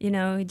 he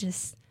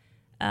just...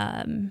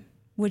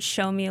 would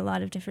show me a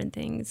lot of different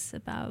things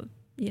about,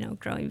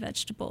 growing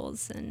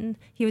vegetables. And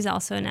he was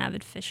also an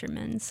avid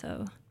fisherman,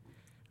 so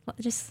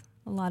just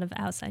a lot of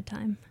outside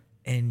time.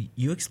 And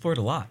you explored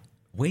a lot,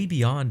 way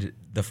beyond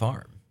the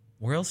farm.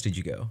 Where else did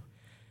you go?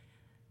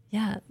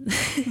 Yeah.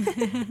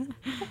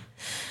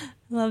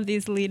 Love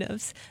these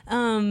lead-ups.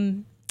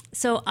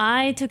 So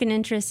I took an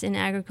interest in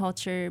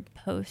agriculture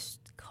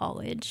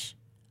post-college.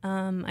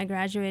 I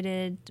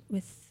graduated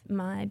with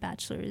my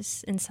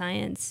bachelor's in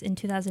science in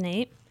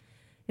 2008. It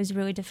was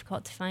really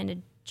difficult to find a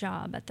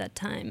job at that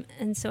time.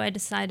 And so I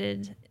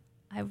decided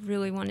I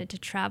really wanted to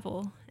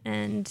travel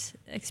and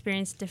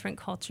experience different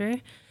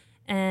culture.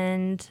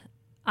 And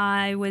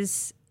I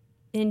was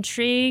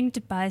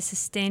intrigued by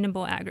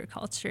sustainable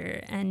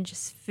agriculture and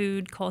just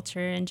food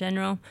culture in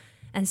general.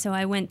 And so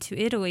I went to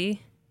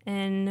Italy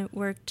and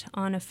worked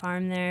on a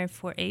farm there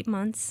for 8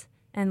 months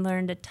and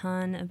learned a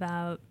ton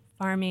about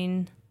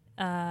farming,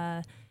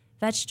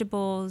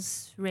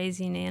 vegetables,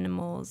 raising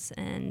animals,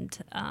 and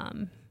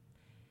I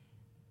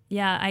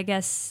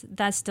guess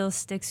that still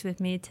sticks with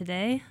me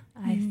today.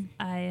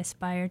 I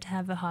aspire to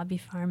have a hobby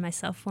farm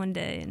myself one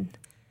day.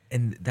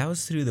 And that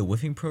was through the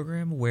WIFing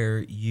program, where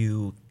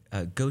you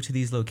go to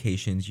these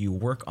locations, you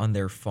work on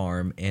their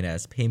farm, and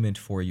as payment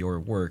for your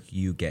work,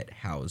 you get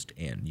housed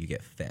and you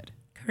get fed.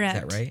 Correct.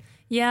 Is that right?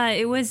 Yeah,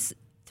 it was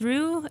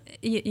through,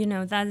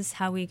 that is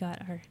how we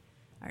got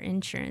our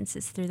insurance,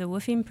 is through the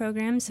WIFing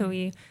program. So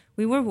we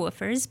were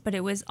woofers, but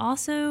it was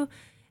also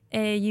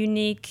a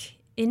unique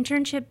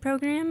internship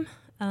program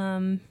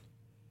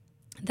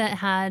that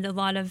had a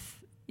lot of,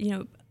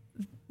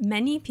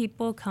 many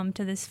people come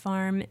to this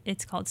farm.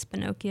 It's called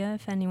Spinocchia,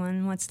 if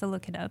anyone wants to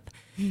look it up.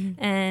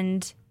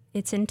 And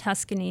it's in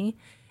Tuscany.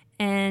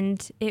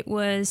 And it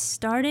was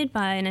started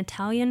by an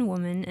Italian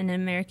woman and an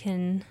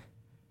American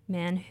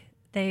man.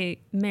 They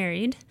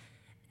married,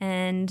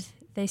 and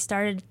they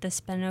started the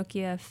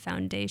Spinocchia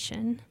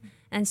Foundation.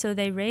 And so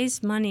they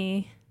raised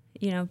money,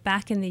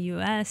 back in the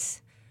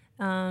U.S.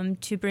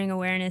 To bring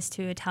awareness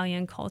to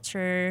Italian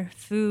culture,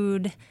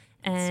 food,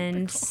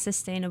 and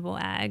sustainable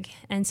ag.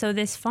 And so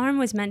this farm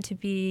was meant to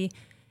be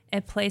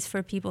a place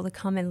for people to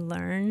come and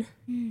learn.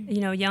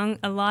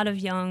 A lot of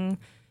young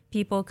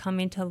people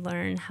coming to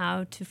learn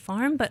how to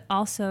farm, but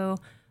also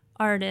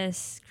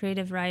artists,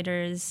 creative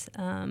writers,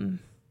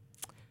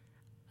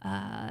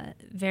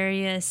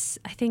 various,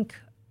 I think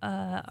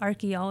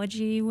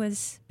archaeology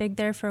was big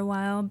there for a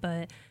while,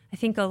 but I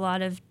think a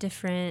lot of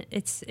different,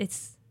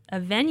 it's a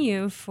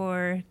venue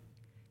for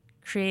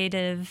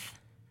creative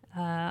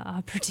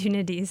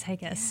opportunities, I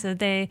guess. So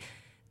they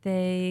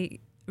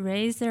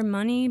raise their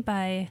money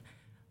by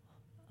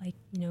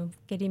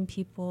getting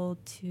people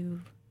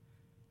to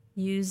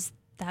use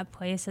that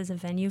place as a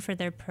venue for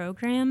their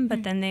program,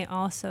 but then they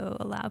also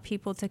allow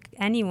people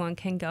anyone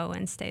can go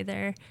and stay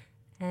there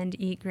and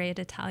eat great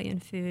Italian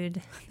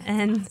food.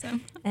 And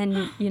awesome.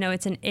 And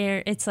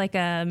it's like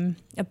a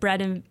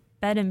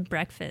bed and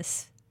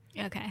breakfast.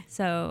 Okay.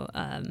 So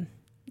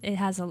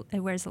it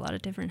wears a lot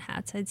of different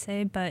hats, I'd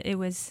say, but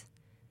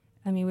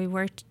we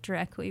worked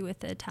directly with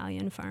the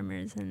Italian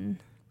farmers, and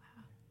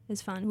it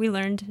was fun. We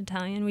learned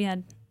Italian. We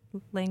had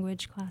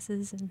language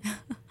classes and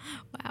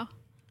Wow.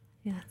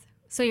 Yeah.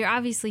 So you're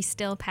obviously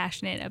still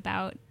passionate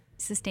about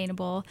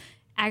sustainable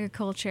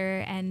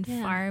agriculture and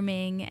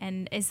farming,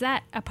 and is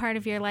that a part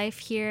of your life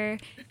here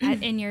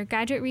in your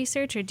graduate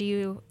research, or do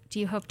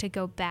you hope to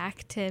go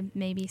back to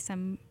maybe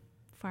some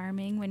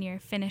farming when you're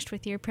finished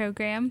with your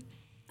program?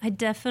 I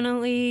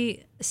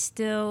definitely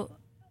still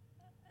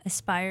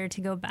aspire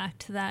to go back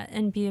to that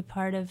and be a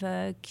part of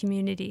a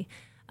community.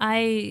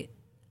 I've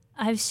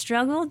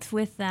struggled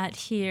with that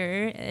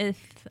here.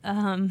 If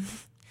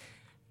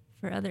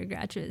for other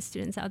graduate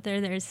students out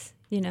there, there's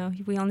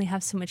we only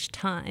have so much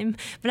time.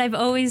 But I've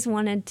always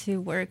wanted to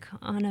work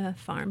on a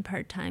farm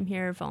part-time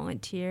here or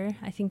volunteer.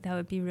 I think that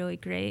would be really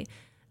great.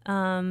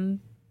 But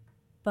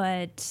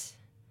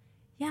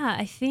yeah,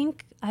 I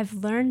think I've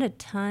learned a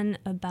ton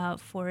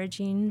about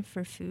foraging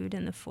for food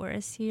in the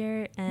forest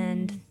here,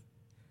 and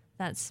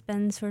that's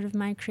been sort of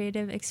my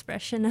creative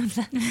expression of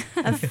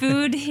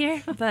food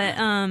here. But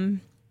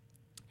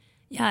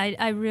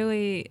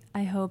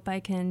I hope I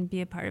can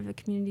be a part of a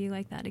community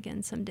like that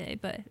again someday.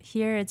 But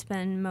here it's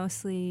been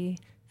mostly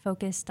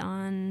focused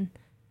on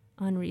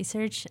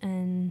research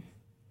and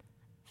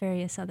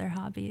various other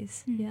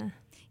hobbies. Yeah.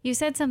 You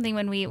said something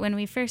when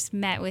we first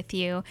met with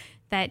you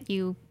that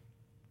you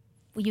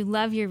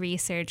love your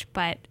research,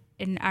 but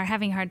are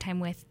having a hard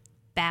time with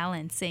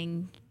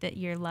balancing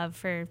your love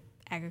for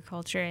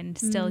agriculture and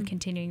still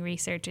continuing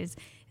research. Is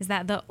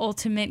that the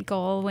ultimate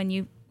goal when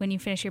you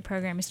finish your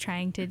program, is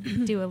trying to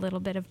do a little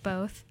bit of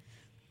both?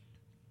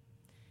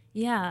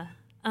 Yeah.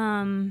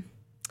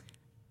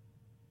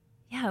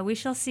 We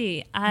shall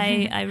see.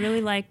 I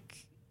really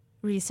like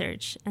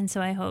research, and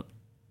so I hope,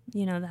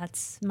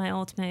 that's my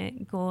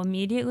ultimate goal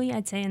immediately.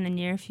 I'd say in the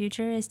near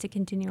future is to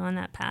continue on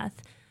that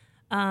path.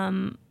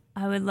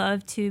 I would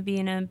love to be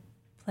in a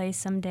place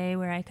someday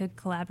where I could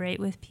collaborate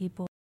with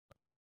people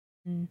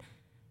in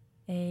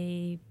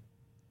a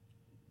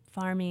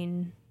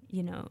farming,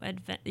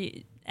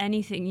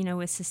 anything,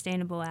 with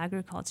sustainable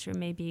agriculture,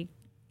 maybe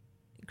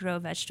grow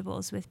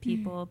vegetables with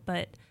people.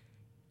 But,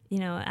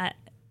 at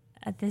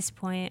this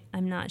point,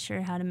 I'm not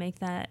sure how to make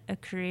that a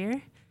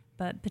career,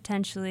 but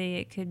potentially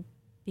it could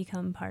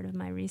become part of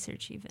my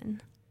research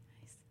even.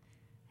 Nice.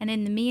 And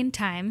in the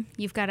meantime,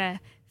 you've got to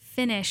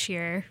finish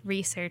your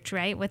research,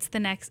 right? What's the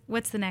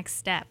next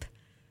step?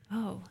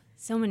 Oh,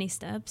 so many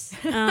steps.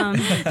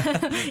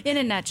 In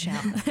a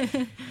nutshell.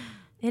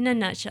 In a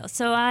nutshell.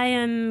 So I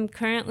am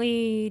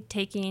currently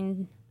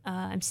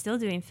I'm still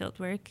doing field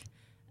work.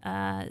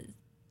 I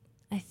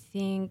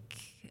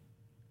think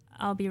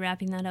I'll be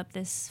wrapping that up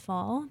this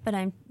fall, but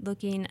I'm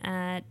looking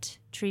at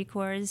tree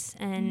cores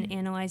and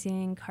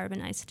analyzing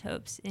carbon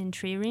isotopes in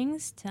tree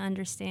rings to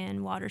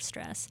understand water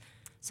stress.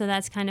 So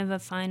that's kind of a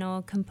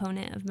final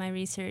component of my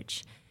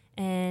research.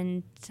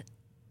 And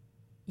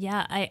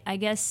yeah, I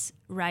guess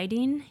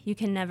writing, you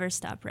can never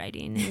stop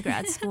writing in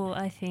grad school,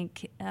 I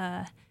think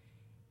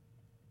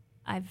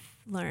I've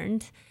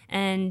learned.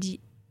 And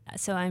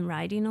so I'm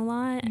writing a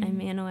lot,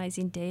 I'm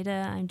analyzing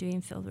data, I'm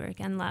doing field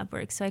work and lab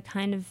work. So I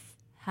kind of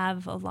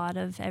have a lot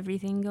of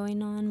everything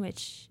going on,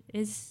 which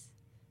is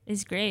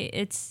great.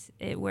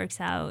 It works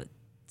out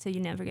so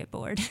you never get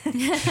bored.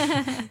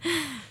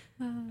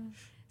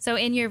 So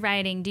in your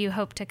writing, do you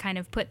hope to kind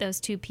of put those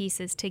two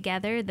pieces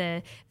together,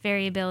 the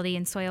variability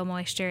in soil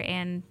moisture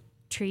and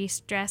tree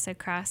stress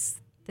across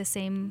the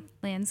same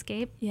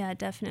landscape? Yeah,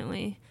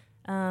 definitely.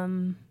 I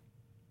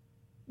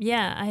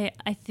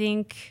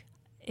think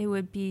it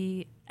would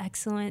be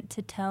excellent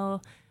to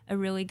tell a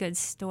really good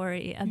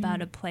story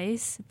about a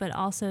place, but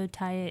also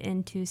tie it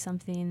into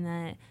something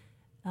that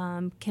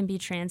can be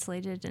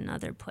translated in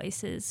other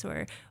places,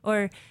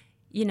 or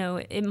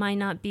it might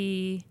not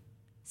be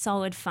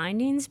solid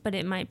findings, but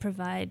it might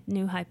provide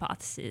new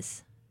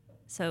hypotheses.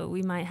 So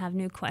we might have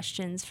new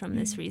questions from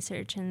this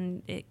research,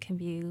 and it can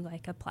be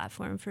like a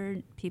platform for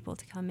people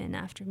to come in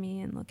after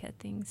me and look at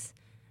things.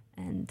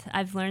 And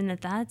I've learned that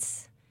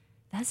that's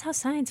how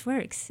science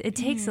works. It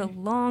takes a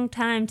long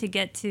time to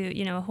get to,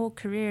 a whole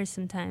career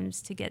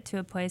sometimes to get to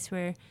a place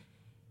where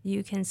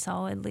you can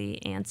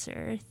solidly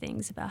answer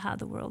things about how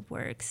the world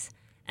works.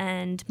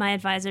 And my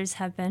advisors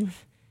have been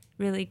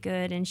really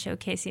good in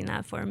showcasing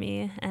that for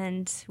me,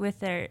 and with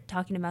their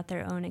talking about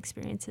their own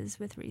experiences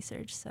with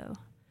research. So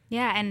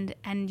yeah,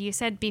 and you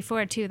said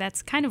before too,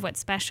 that's kind of what's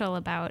special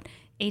about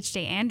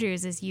H.J.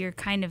 Andrews is you're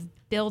kind of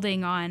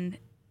building on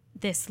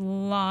this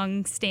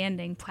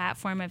long-standing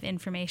platform of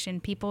information.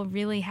 People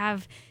really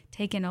have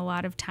taken a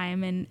lot of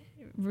time and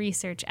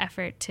research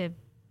effort to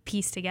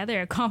piece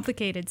together a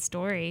complicated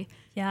story.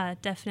 Yeah,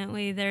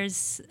 definitely.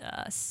 There's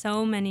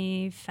so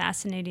many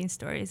fascinating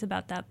stories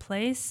about that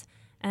place,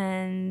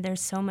 and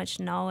there's so much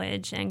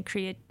knowledge and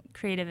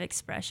creative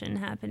expression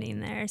happening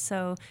there.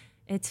 So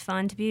it's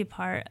fun to be a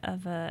part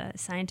of a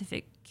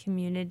scientific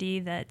community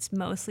that's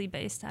mostly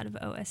based out of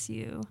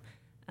OSU.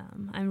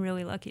 I'm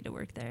really lucky to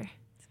work there.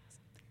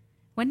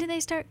 When did they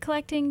start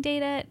collecting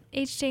data at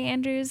H.J.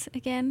 Andrews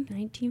again?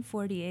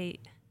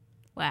 1948.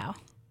 Wow.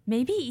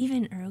 Maybe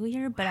even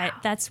earlier, but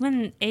that's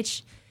when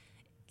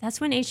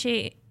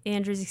H.J.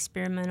 Andrews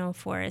Experimental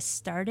Forest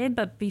started.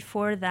 But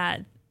before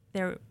that,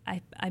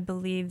 I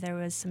believe there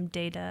was some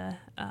data,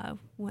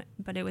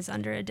 but it was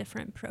under a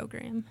different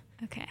program.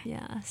 Okay.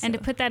 Yeah. And to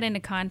put that into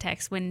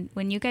context, when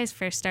you guys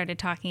first started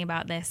talking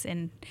about this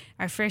in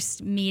our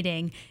first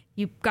meeting,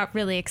 you got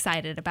really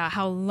excited about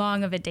how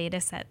long of a data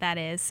set that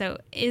is. So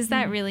is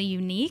that really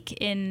unique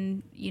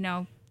in,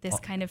 this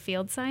kind of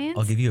field science?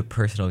 I'll give you a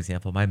personal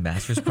example. My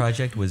master's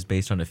project was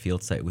based on a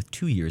field site with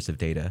 2 years of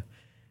data.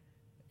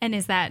 And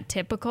is that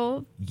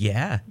typical?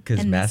 Yeah,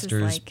 because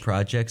master's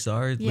projects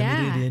are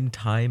limited in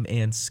time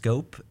and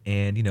scope.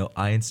 And,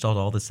 I installed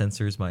all the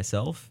sensors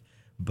myself,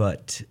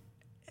 but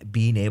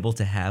being able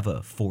to have a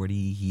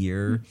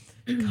 40-year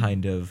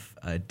kind of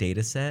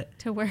data set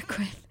to work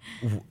with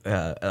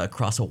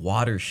across a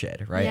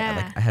watershed, right?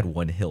 Yeah. I had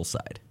one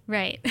hillside.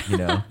 Right.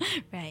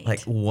 Right.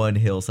 Like one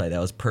hillside that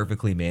was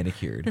perfectly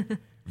manicured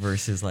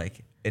versus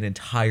like an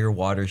entire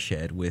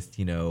watershed with,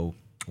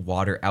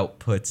 water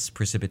outputs,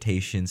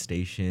 precipitation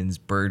stations,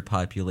 bird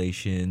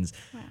populations,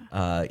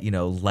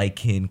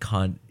 lichen,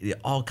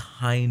 all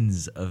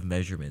kinds of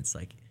measurements.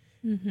 Like,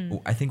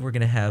 I think we're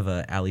going to have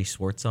Ali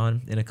Schwartz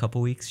on in a couple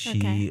weeks.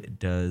 She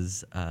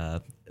does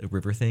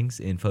river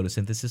things in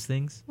photosynthesis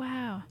things.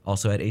 Wow.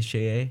 Also at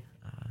HJA.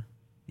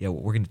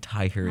 We're going to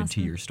tie her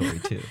into your story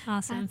too.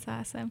 Awesome. That's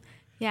awesome.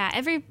 Yeah,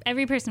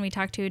 every person we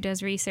talk to who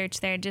does research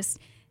there just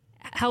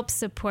helps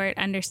support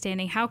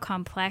understanding how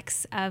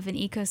complex of an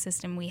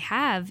ecosystem we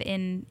have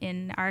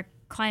in our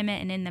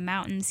climate and in the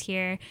mountains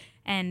here.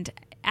 And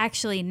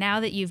actually, now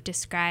that you've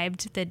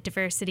described the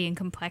diversity and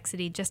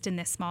complexity just in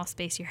this small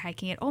space you're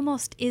hiking, it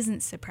almost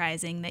isn't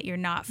surprising that you're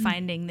not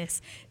finding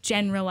this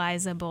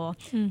generalizable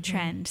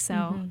trend.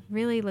 So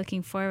really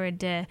looking forward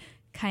to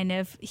kind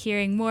of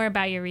hearing more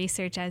about your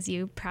research as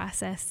you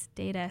process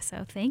data.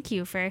 So thank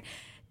you for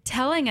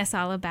telling us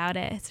all about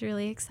it. It's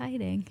really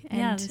exciting.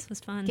 And this was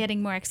fun.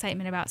 Getting more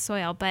excitement about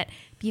soil. But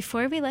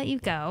before we let you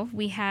go,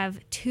 we have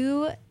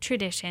 2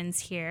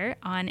 traditions here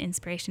on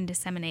Inspiration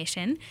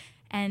Dissemination.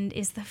 And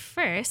the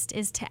first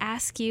is to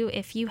ask you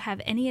if you have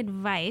any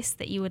advice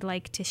that you would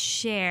like to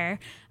share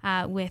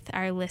with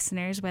our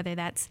listeners, whether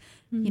that's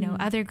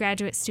other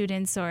graduate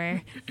students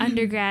or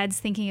undergrads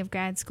thinking of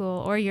grad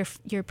school, or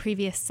your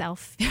previous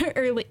self,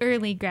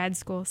 early grad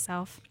school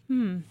self.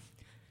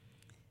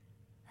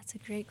 That's a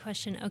great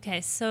question. Okay,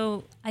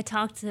 so I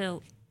talked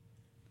a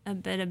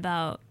bit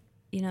about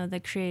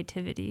the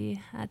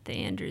creativity at the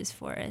Andrews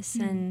Forest,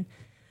 and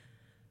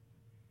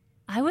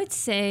I would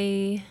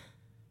say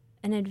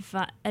an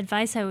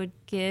advice I would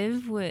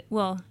give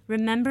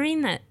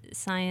remembering that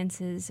science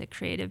is a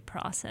creative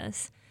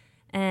process,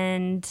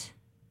 and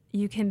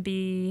I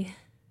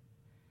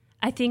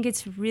think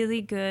it's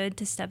really good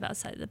to step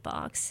outside the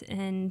box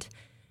and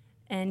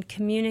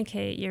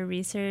communicate your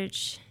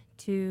research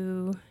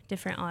to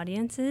different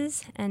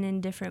audiences and in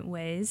different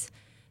ways.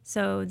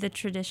 So the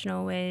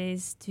traditional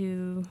ways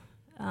to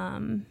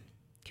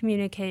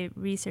communicate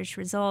research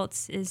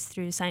results is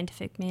through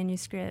scientific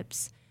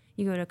manuscripts.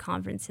 You go to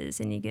conferences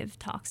and you give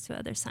talks to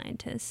other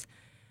scientists.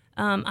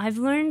 I've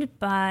learned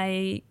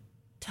by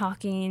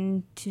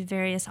talking to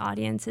various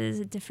audiences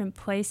at different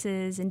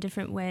places in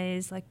different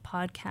ways, like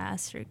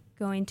podcasts or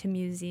going to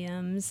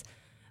museums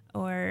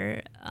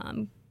or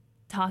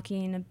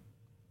talking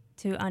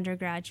to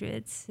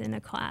undergraduates in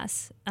a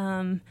class,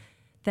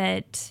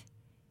 that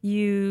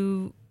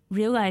you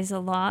realize a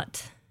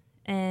lot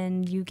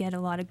and you get a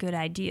lot of good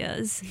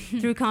ideas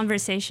through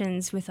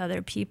conversations with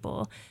other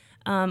people.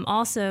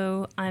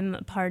 Also, I'm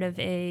a part of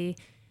a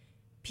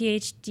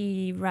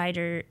PhD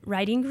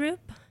writing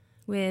group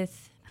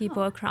with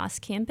people across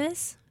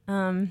campus.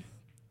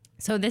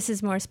 So this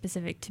is more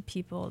specific to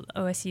people,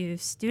 OSU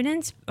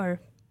students,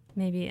 or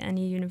maybe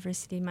any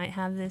university might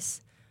have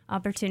this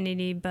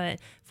opportunity, but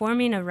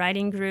forming a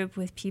writing group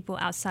with people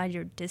outside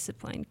your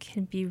discipline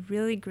can be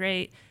really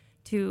great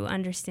to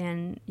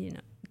understand,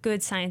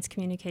 good science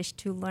communication,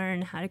 to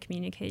learn how to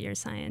communicate your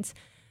science.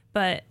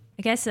 But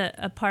I guess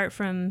apart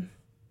from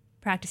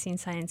practicing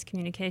science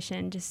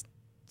communication, just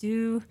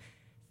do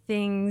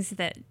things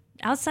that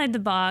outside the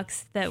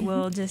box that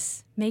will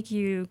just make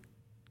you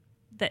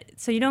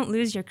so you don't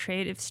lose your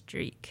creative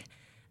streak.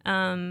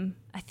 I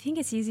think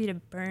it's easy to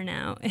burn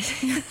out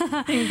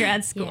in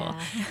grad school.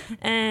 Yeah.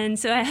 And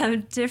so I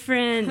have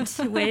different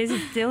ways of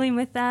dealing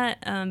with that.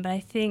 But I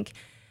think,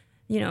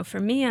 for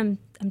me, I'm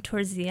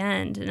towards the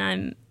end,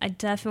 and I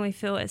definitely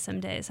feel it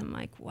some days. I'm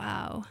like,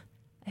 wow,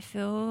 I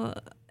feel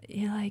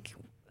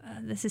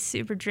this is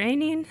super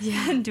draining.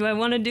 Yeah. Do I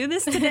want to do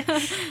this today?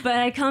 But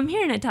I come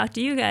here and I talk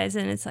to you guys,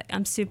 and it's like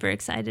I'm super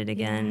excited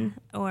again.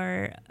 Yeah.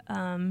 Or,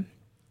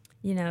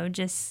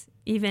 just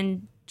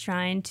even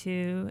trying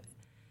to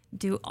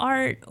do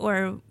art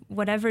or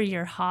whatever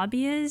your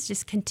hobby is,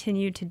 just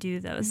continue to do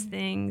those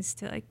things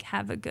to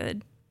have a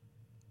good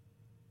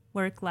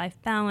work-life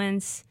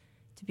balance,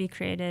 to be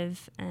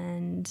creative,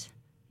 and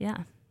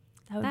that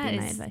would be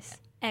my advice.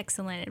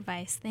 Excellent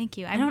advice. Thank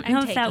you. I don't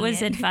know if that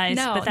was advice,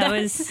 but that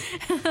was...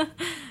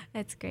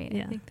 That's great.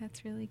 Yeah. I think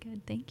that's really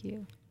good. Thank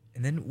you.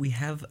 And then we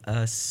have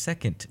a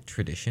second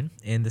tradition,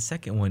 and the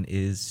second one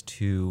is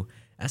to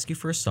ask you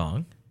for a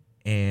song.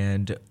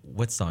 And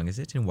what song is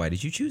it, and why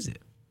did you choose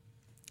it?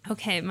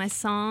 Okay, my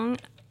song,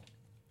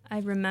 I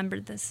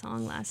remembered this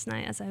song last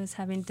night as I was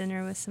having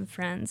dinner with some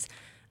friends.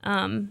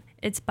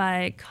 It's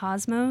by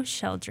Cosmo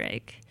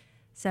Sheldrake.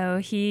 So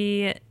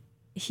he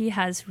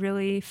has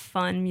really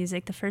fun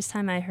music. The first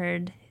time I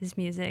heard his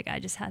music, I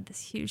just had this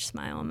huge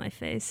smile on my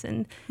face.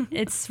 And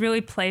it's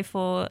really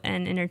playful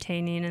and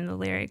entertaining, and the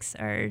lyrics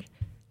are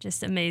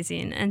just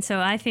amazing. And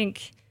so I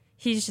think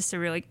he's just a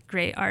really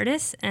great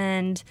artist,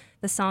 and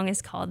the song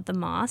is called The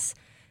Moss,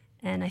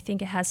 and I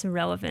think it has some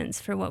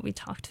relevance for what we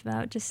talked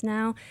about just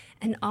now.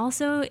 And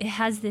also, it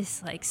has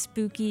this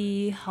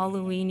spooky,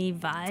 Halloween-y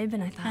vibe,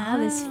 and I thought,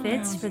 this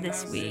fits for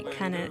this week,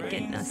 kind of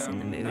getting us in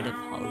the mood of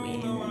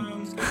Halloween.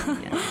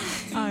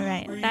 All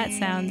right, that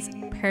sounds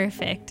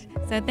perfect.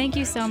 So thank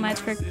you so much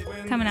for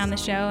coming on the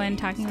show and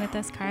talking with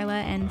us,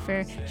 Carla, and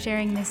for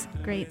sharing this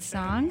great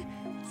song.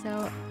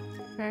 So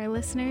for our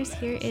listeners,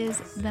 here is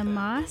The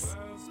Moss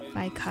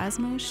by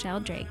Cosmo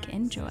Sheldrake.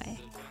 Enjoy.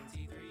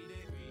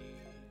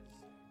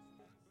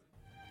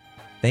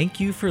 Thank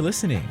you for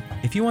listening.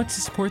 If you want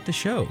to support the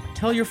show,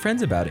 tell your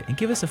friends about it and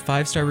give us a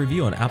 5-star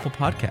review on Apple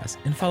Podcasts,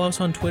 and follow us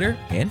on Twitter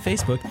and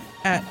Facebook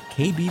at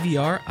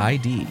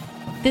KBVRID.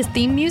 This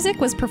theme music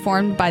was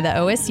performed by the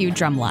OSU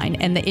Drumline,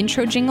 and the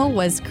intro jingle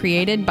was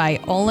created by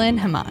Olin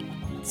Haman.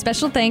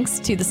 Special thanks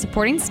to the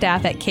supporting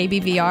staff at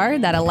KBVR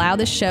that allow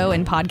the show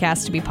and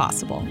podcast to be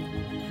possible.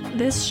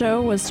 This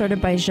show was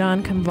started by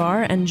Jean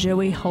Kamvar and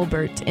Joey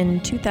Hulbert in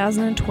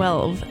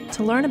 2012.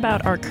 To learn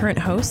about our current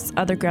hosts,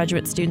 other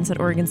graduate students at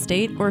Oregon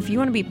State, or if you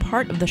want to be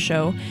part of the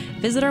show,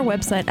 visit our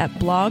website at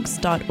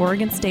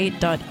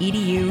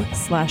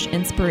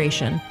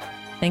blogs.oregonstate.edu/inspiration.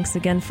 Thanks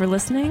again for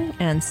listening,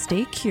 and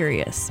stay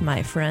curious,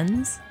 my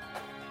friends.